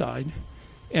the inside,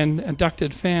 and a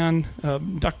ducted fan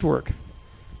ductwork.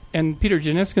 And Peter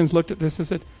Janiskens looked at this and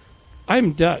said,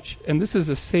 I'm Dutch, and this is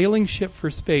a sailing ship for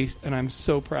space, and I'm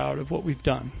so proud of what we've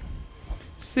done.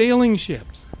 Sailing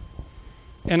ships.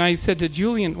 And I said to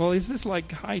Julian, well, is this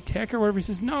like high tech or whatever? He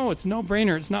says, no, it's no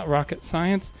brainer. It's not rocket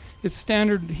science. It's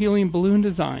standard helium balloon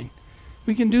design.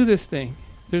 We can do this thing.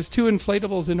 There's 2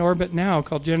 inflatables in orbit now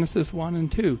called Genesis 1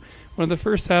 and 2. One of the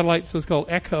first satellites was called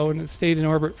Echo, and it stayed in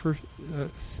orbit for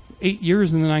 8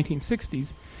 years in the 1960s.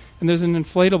 And there's an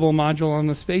inflatable module on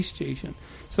the space station.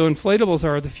 So inflatables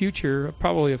are the future,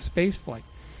 probably, of spaceflight.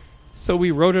 So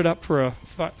we wrote it up for a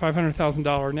 $500,000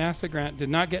 NASA grant. Did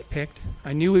not get picked.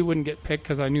 I knew we wouldn't get picked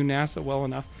because I knew NASA well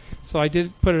enough. So I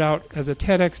did put it out as a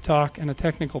TEDx talk and a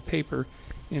technical paper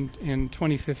in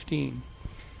 2015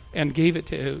 and gave it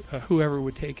to whoever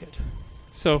would take it.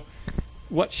 So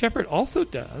what Shepard also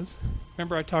does,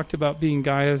 remember I talked about being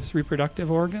Gaia's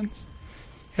reproductive organs?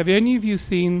 Have any of you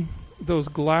seen those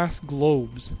glass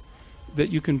globes that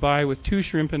you can buy with 2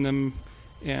 shrimp in them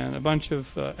and a bunch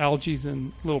of algae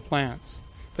and little plants,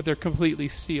 but they're completely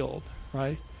sealed,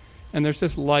 right? and there's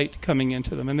this light coming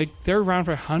into them, and they're around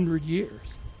for 100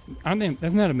 years. Isn't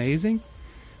that amazing?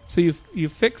 So you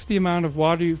fix the amount of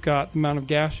water you've got, the amount of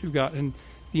gas you've got, and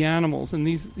the animals, and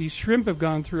these shrimp have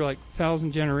gone through like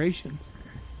 1,000 generations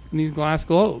in these glass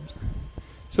globes.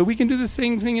 So we can do the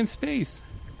same thing in space.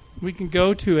 We can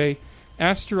go to a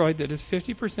asteroid that is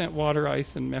 50% water,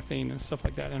 ice, and methane and stuff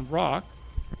like that, and rock,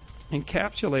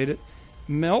 encapsulate it,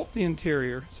 melt the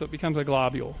interior so it becomes a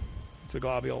globule. It's a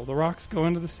globule. The rocks go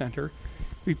into the center.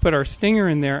 We put our stinger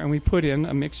in there, and we put in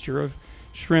a mixture of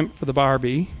shrimp for the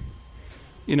Barbie,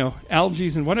 algae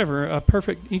and whatever, a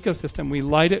perfect ecosystem. We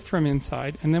light it from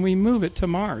inside, and then we move it to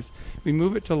Mars. We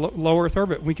move it to low Earth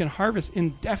orbit. We can harvest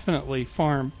indefinitely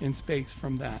farm in space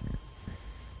from that.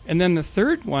 And then the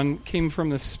third one came from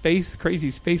this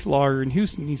crazy space lawyer in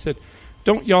Houston. He said,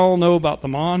 don't y'all know about the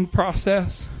Mond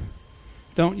process?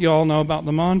 Don't you all know about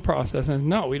the Mond process? And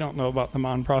no, we don't know about the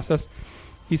Mond process.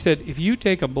 He said, if you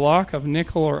take a block of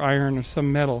nickel or iron or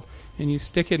some metal and you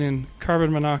stick it in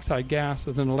carbon monoxide gas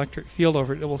with an electric field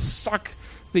over it, it will suck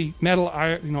the metal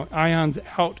ions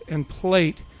out and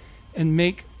plate and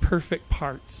make perfect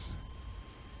parts.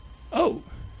 Oh,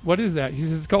 what is that? He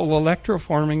says it's called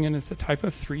electroforming, and it's a type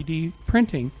of 3D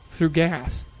printing through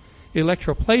gas.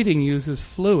 Electroplating uses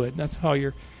fluid. That's how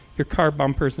your car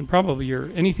bumpers and probably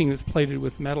anything that's plated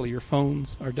with metal, your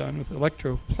phones are done with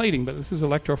electroplating, but this is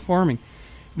electroforming.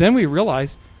 Then we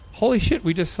realized, holy shit,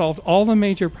 we just solved all the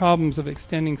major problems of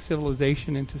extending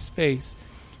civilization into space.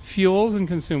 Fuels and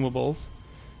consumables,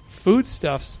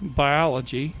 foodstuffs,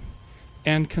 biology,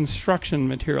 and construction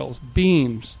materials,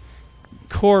 beams,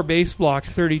 core base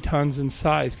blocks 30 tons in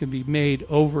size can be made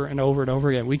over and over and over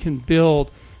again. We can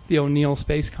build the O'Neill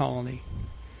Space Colony.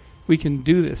 We can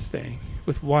do this thing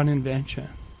with one invention,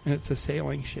 and it's a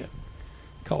sailing ship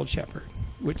called Shepard,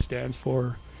 which stands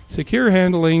for Secure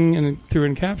Handling and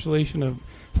through Encapsulation of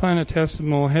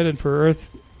Planetesimal Headed for Earth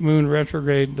Moon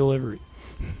Retrograde Delivery.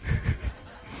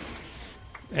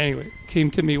 Anyway,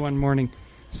 came to me one morning.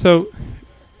 So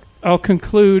I'll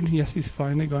conclude. Yes, he's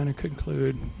finally going to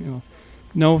conclude.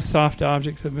 No soft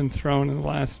objects have been thrown in the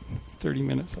last 30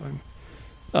 minutes.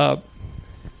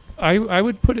 I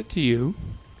would put it to you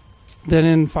that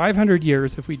in 500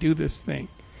 years, if we do this thing,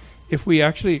 if we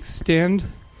actually extend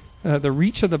the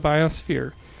reach of the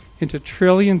biosphere into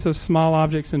trillions of small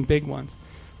objects and big ones,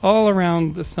 all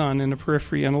around the sun in the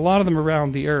periphery, and a lot of them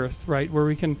around the Earth, right, where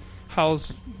we can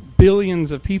house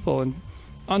billions of people and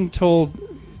untold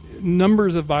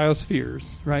numbers of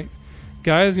biospheres, right?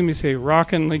 Guys going to say,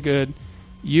 rockingly good,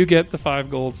 you get the 5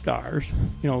 gold stars,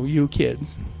 you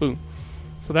kids, boom.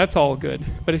 So that's all good.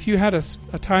 But if you had a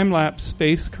time-lapse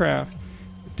spacecraft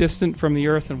distant from the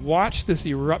Earth and watch this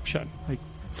eruption, like,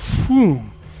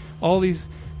 boom, all these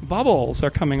bubbles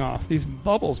are coming off. These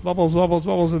bubbles,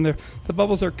 and the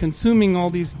bubbles are consuming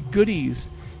all these goodies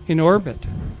in orbit.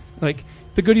 Like,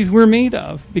 the goodies we're made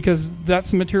of, because that's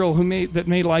the material that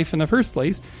made life in the first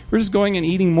place. We're just going and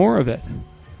eating more of it.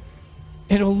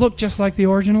 It'll look just like the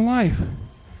origin of life.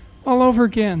 All over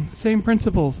again, same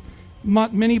principles.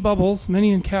 Many bubbles,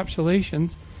 many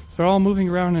encapsulations. They're all moving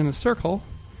around in a circle.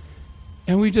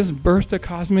 And we just birthed a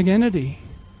cosmic entity.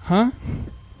 Huh?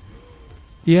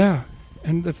 Yeah.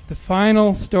 And the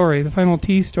final story, the final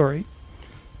T story,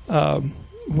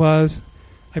 was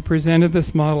I presented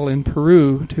this model in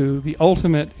Peru to the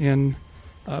ultimate in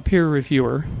peer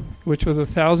reviewer, which was a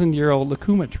 1,000-year-old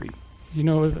lucuma tree.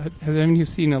 Has any of you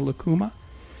seen a lucuma?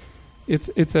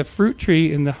 It's a fruit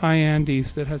tree in the high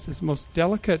Andes that has this most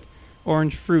delicate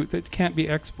orange fruit that can't be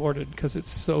exported because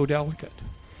it's so delicate.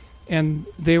 And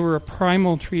they were a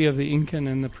primal tree of the Incan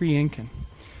and the pre-Incan.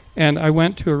 And I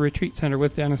went to a retreat center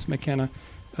with Dennis McKenna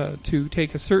to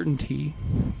take a certainty,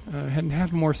 and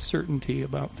have more certainty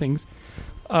about things.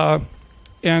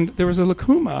 And there was a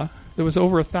lucuma that was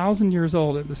over 1,000 years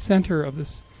old at the center of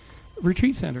this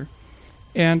retreat center.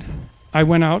 And I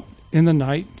went out in the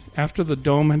night after the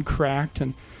dome had cracked,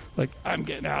 and I'm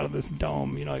getting out of this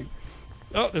dome,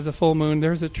 there's a full moon,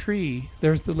 there's a tree,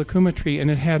 there's the lucuma tree, and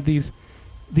it had these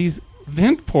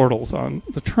vent portals on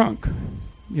the trunk,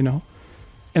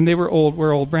 and they were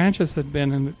where old branches had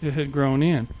been, and it had grown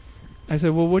in. I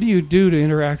said, well, what do you do to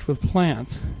interact with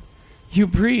plants? You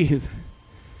breathe.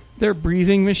 They're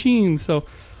breathing machines. So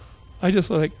I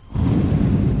just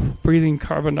breathing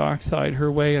carbon dioxide her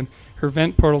way, and her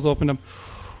vent portals opened up.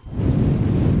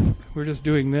 We're just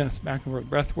doing this back and forth,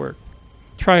 breath work.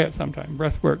 Try it sometime,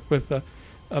 breath work with a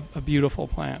beautiful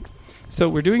plant. So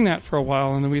we're doing that for a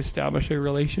while, and then we establish a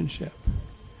relationship.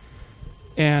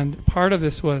 And part of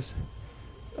this was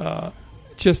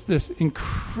just this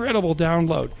incredible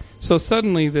download. So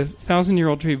suddenly the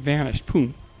 1,000-year-old tree vanished,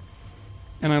 boom.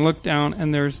 And I look down,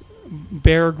 and there's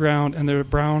bare ground, and there are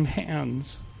brown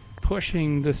hands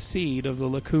pushing the seed of the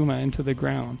lucuma into the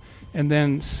ground. And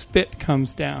then spit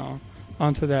comes down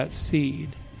onto that seed.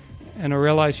 And I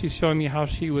realize she's showing me how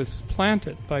she was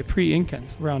planted by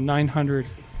pre-Incans around 900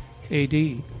 AD.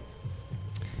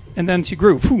 And then she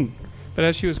grew. Boom. But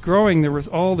as she was growing, there was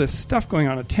all this stuff going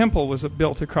on. A temple was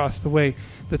built across the way.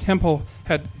 The temple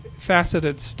had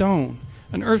faceted stone.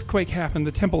 An earthquake happened.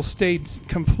 The temple stayed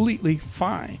completely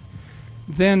fine.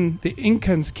 Then the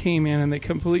Incans came in and they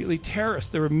completely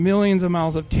terraced. There were millions of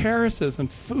miles of terraces and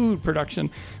food production,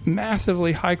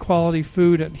 massively high-quality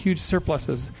food at huge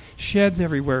surpluses, sheds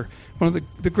everywhere. One of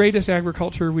the greatest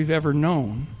agriculture we've ever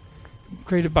known,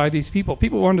 created by these people.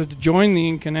 People wanted to join the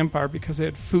Incan Empire because they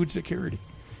had food security,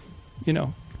 you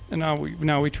know. And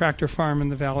now we tractor farm in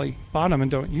the valley bottom and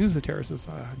don't use the terraces.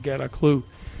 Get a clue.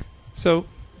 So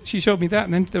she showed me that,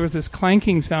 and then there was this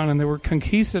clanking sound, and there were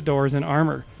conquistadors in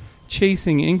armor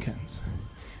chasing Incans.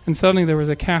 And suddenly there was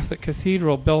a Catholic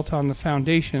cathedral built on the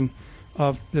foundation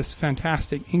of this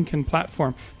fantastic Incan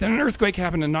platform. Then an earthquake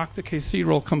happened and knocked the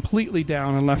cathedral completely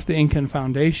down and left the Incan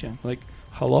foundation. Like,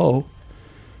 hello?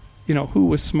 You know, who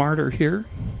was smarter here?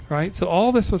 Right? So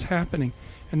all this was happening.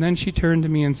 And then she turned to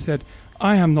me and said,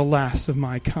 I am the last of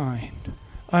my kind.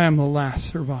 I am the last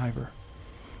survivor.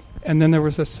 And then there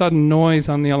was a sudden noise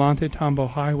on the Alante Tambo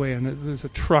highway, and there was a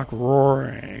truck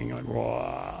roaring, like,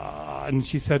 whoa. And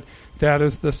she said, that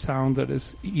is the sound that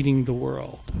is eating the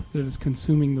world, that is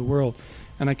consuming the world.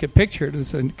 And I could picture it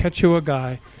as a Quechua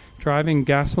guy driving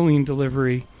gasoline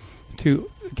delivery to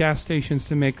gas stations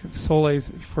to make soles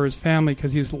for his family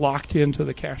because he was locked into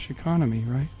the cash economy,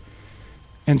 right?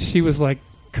 And she was like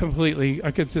completely,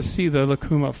 I could just see the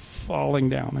lucuma falling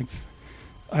down, like,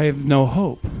 I have no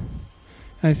hope.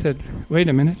 And I said, wait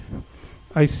a minute.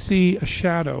 I see a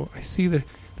shadow. I see the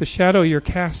shadow you're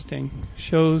casting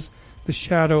shows the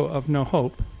shadow of no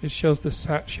hope. It shows the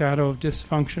shadow of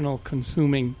dysfunctional,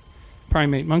 consuming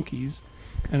primate monkeys.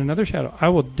 And another shadow. I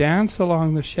will dance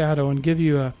along the shadow and give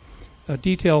you a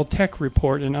detailed tech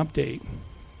report and update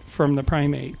from the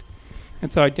primate.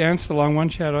 And so I danced along one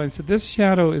shadow and said, this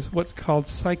shadow is what's called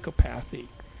psychopathy.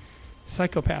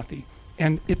 Psychopathy.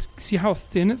 And see how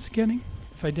thin it's getting?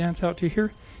 If I dance out to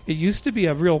here, it used to be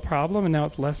a real problem, and now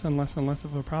it's less and less and less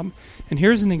of a problem. And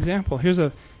here's an example.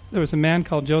 There was a man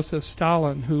called Joseph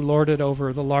Stalin who lorded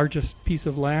over the largest piece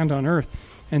of land on earth,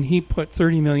 and he put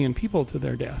 30 million people to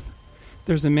their death.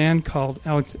 There's a man called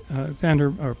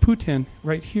Alexander Putin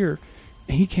right here,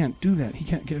 and he can't do that. He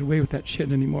can't get away with that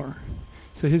shit anymore.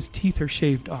 So his teeth are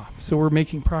shaved off. So we're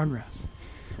making progress.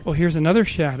 Well, here's another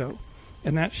shadow,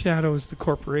 and that shadow is the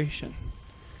corporation.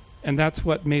 And that's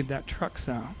what made that truck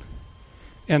sound.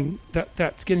 And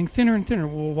that's getting thinner and thinner.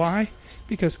 Well, why?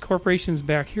 Because corporations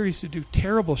back here used to do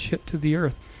terrible shit to the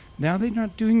earth. Now they're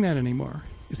not doing that anymore.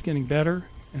 It's getting better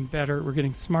and better. We're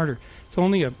getting smarter. It's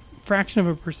only a fraction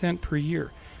of 1% per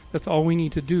year. That's all we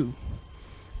need to do.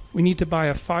 We need to buy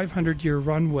a 500-year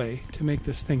runway to make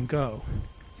this thing go.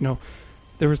 You know,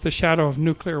 there was the shadow of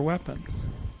nuclear weapons.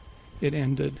 It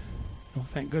ended. Oh,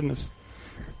 thank goodness.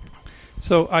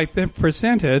 So I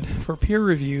presented for peer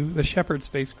review the Shepard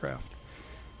spacecraft,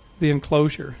 the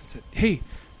enclosure. I said, hey,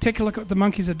 take a look at what the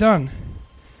monkeys have done.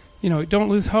 You know, don't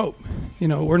lose hope. You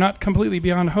know, we're not completely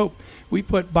beyond hope. We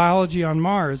put biology on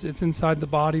Mars. It's inside the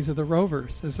bodies of the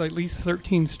rovers. There's at least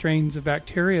 13 strains of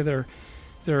bacteria that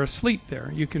are asleep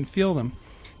there. You can feel them.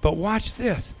 But watch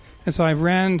this. And so I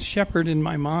ran Shepard in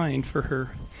my mind for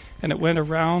her, and it went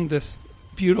around this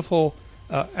beautiful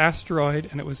asteroid,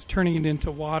 and it was turning it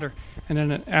into water. And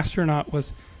then an astronaut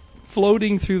was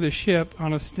floating through the ship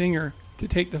on a stinger to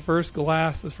take the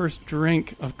first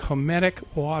drink of cometic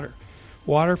water.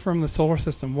 Water from the solar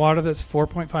system, water that's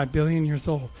 4.5 billion years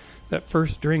old, that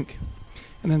first drink.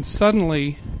 And then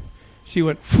suddenly she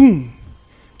went, boom,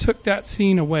 took that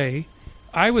scene away.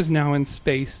 I was now in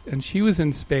space, and she was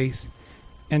in space.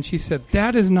 And she said,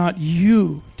 that is not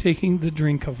you taking the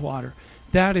drink of water.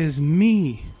 That is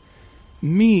me.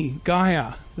 Me,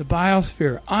 Gaia, the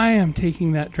biosphere. I am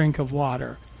taking that drink of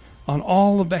water on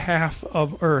all the behalf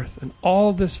of Earth and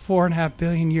all this 4.5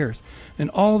 billion years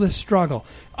and all this struggle.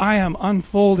 I am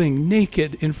unfolding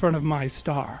naked in front of my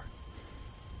star.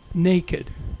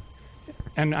 Naked.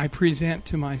 And I present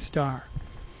to my star.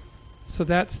 So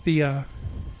that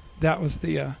was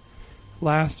the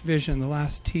last vision, the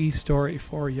last tea story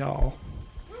for y'all.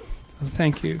 So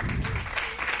thank you.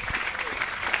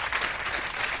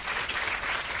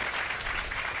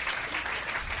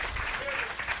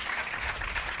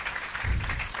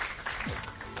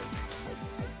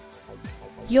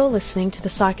 You're listening to the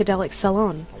Psychedelic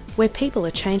Salon, where people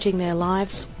are changing their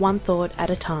lives one thought at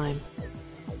a time.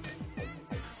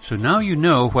 So now you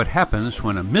know what happens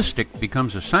when a mystic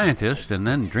becomes a scientist and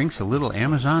then drinks a little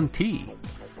Amazon tea.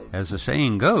 As the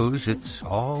saying goes, it's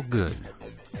all good.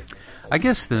 I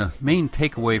guess the main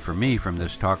takeaway for me from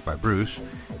this talk by Bruce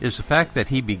is the fact that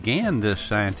he began this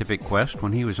scientific quest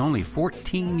when he was only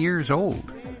 14 years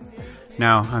old.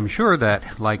 Now, I'm sure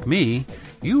that, like me,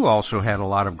 you also had a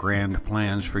lot of grand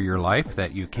plans for your life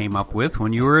that you came up with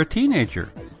when you were a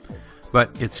teenager.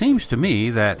 But it seems to me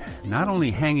that not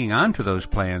only hanging on to those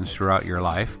plans throughout your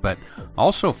life, but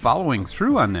also following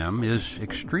through on them is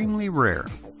extremely rare.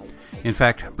 In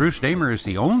fact, Bruce Damer is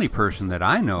the only person that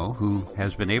I know who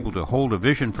has been able to hold a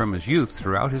vision from his youth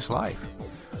throughout his life.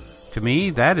 To me,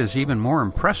 that is even more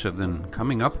impressive than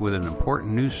coming up with an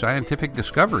important new scientific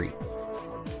discovery.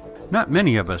 Not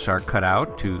many of us are cut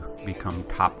out to become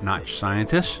top-notch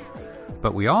scientists,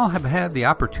 but we all have had the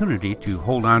opportunity to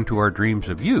hold on to our dreams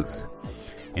of youth.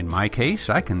 In my case,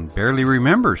 I can barely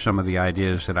remember some of the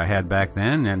ideas that I had back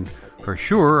then, and for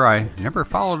sure I never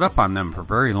followed up on them for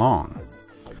very long.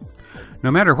 No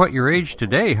matter what your age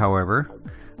today, however,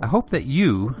 I hope that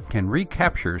you can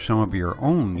recapture some of your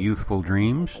own youthful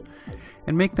dreams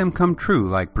and make them come true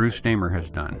like Bruce Damer has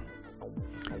done.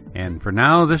 And for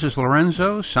now, this is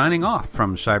Lorenzo signing off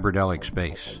from Cyberdelic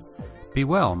Space. Be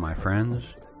well, my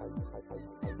friends.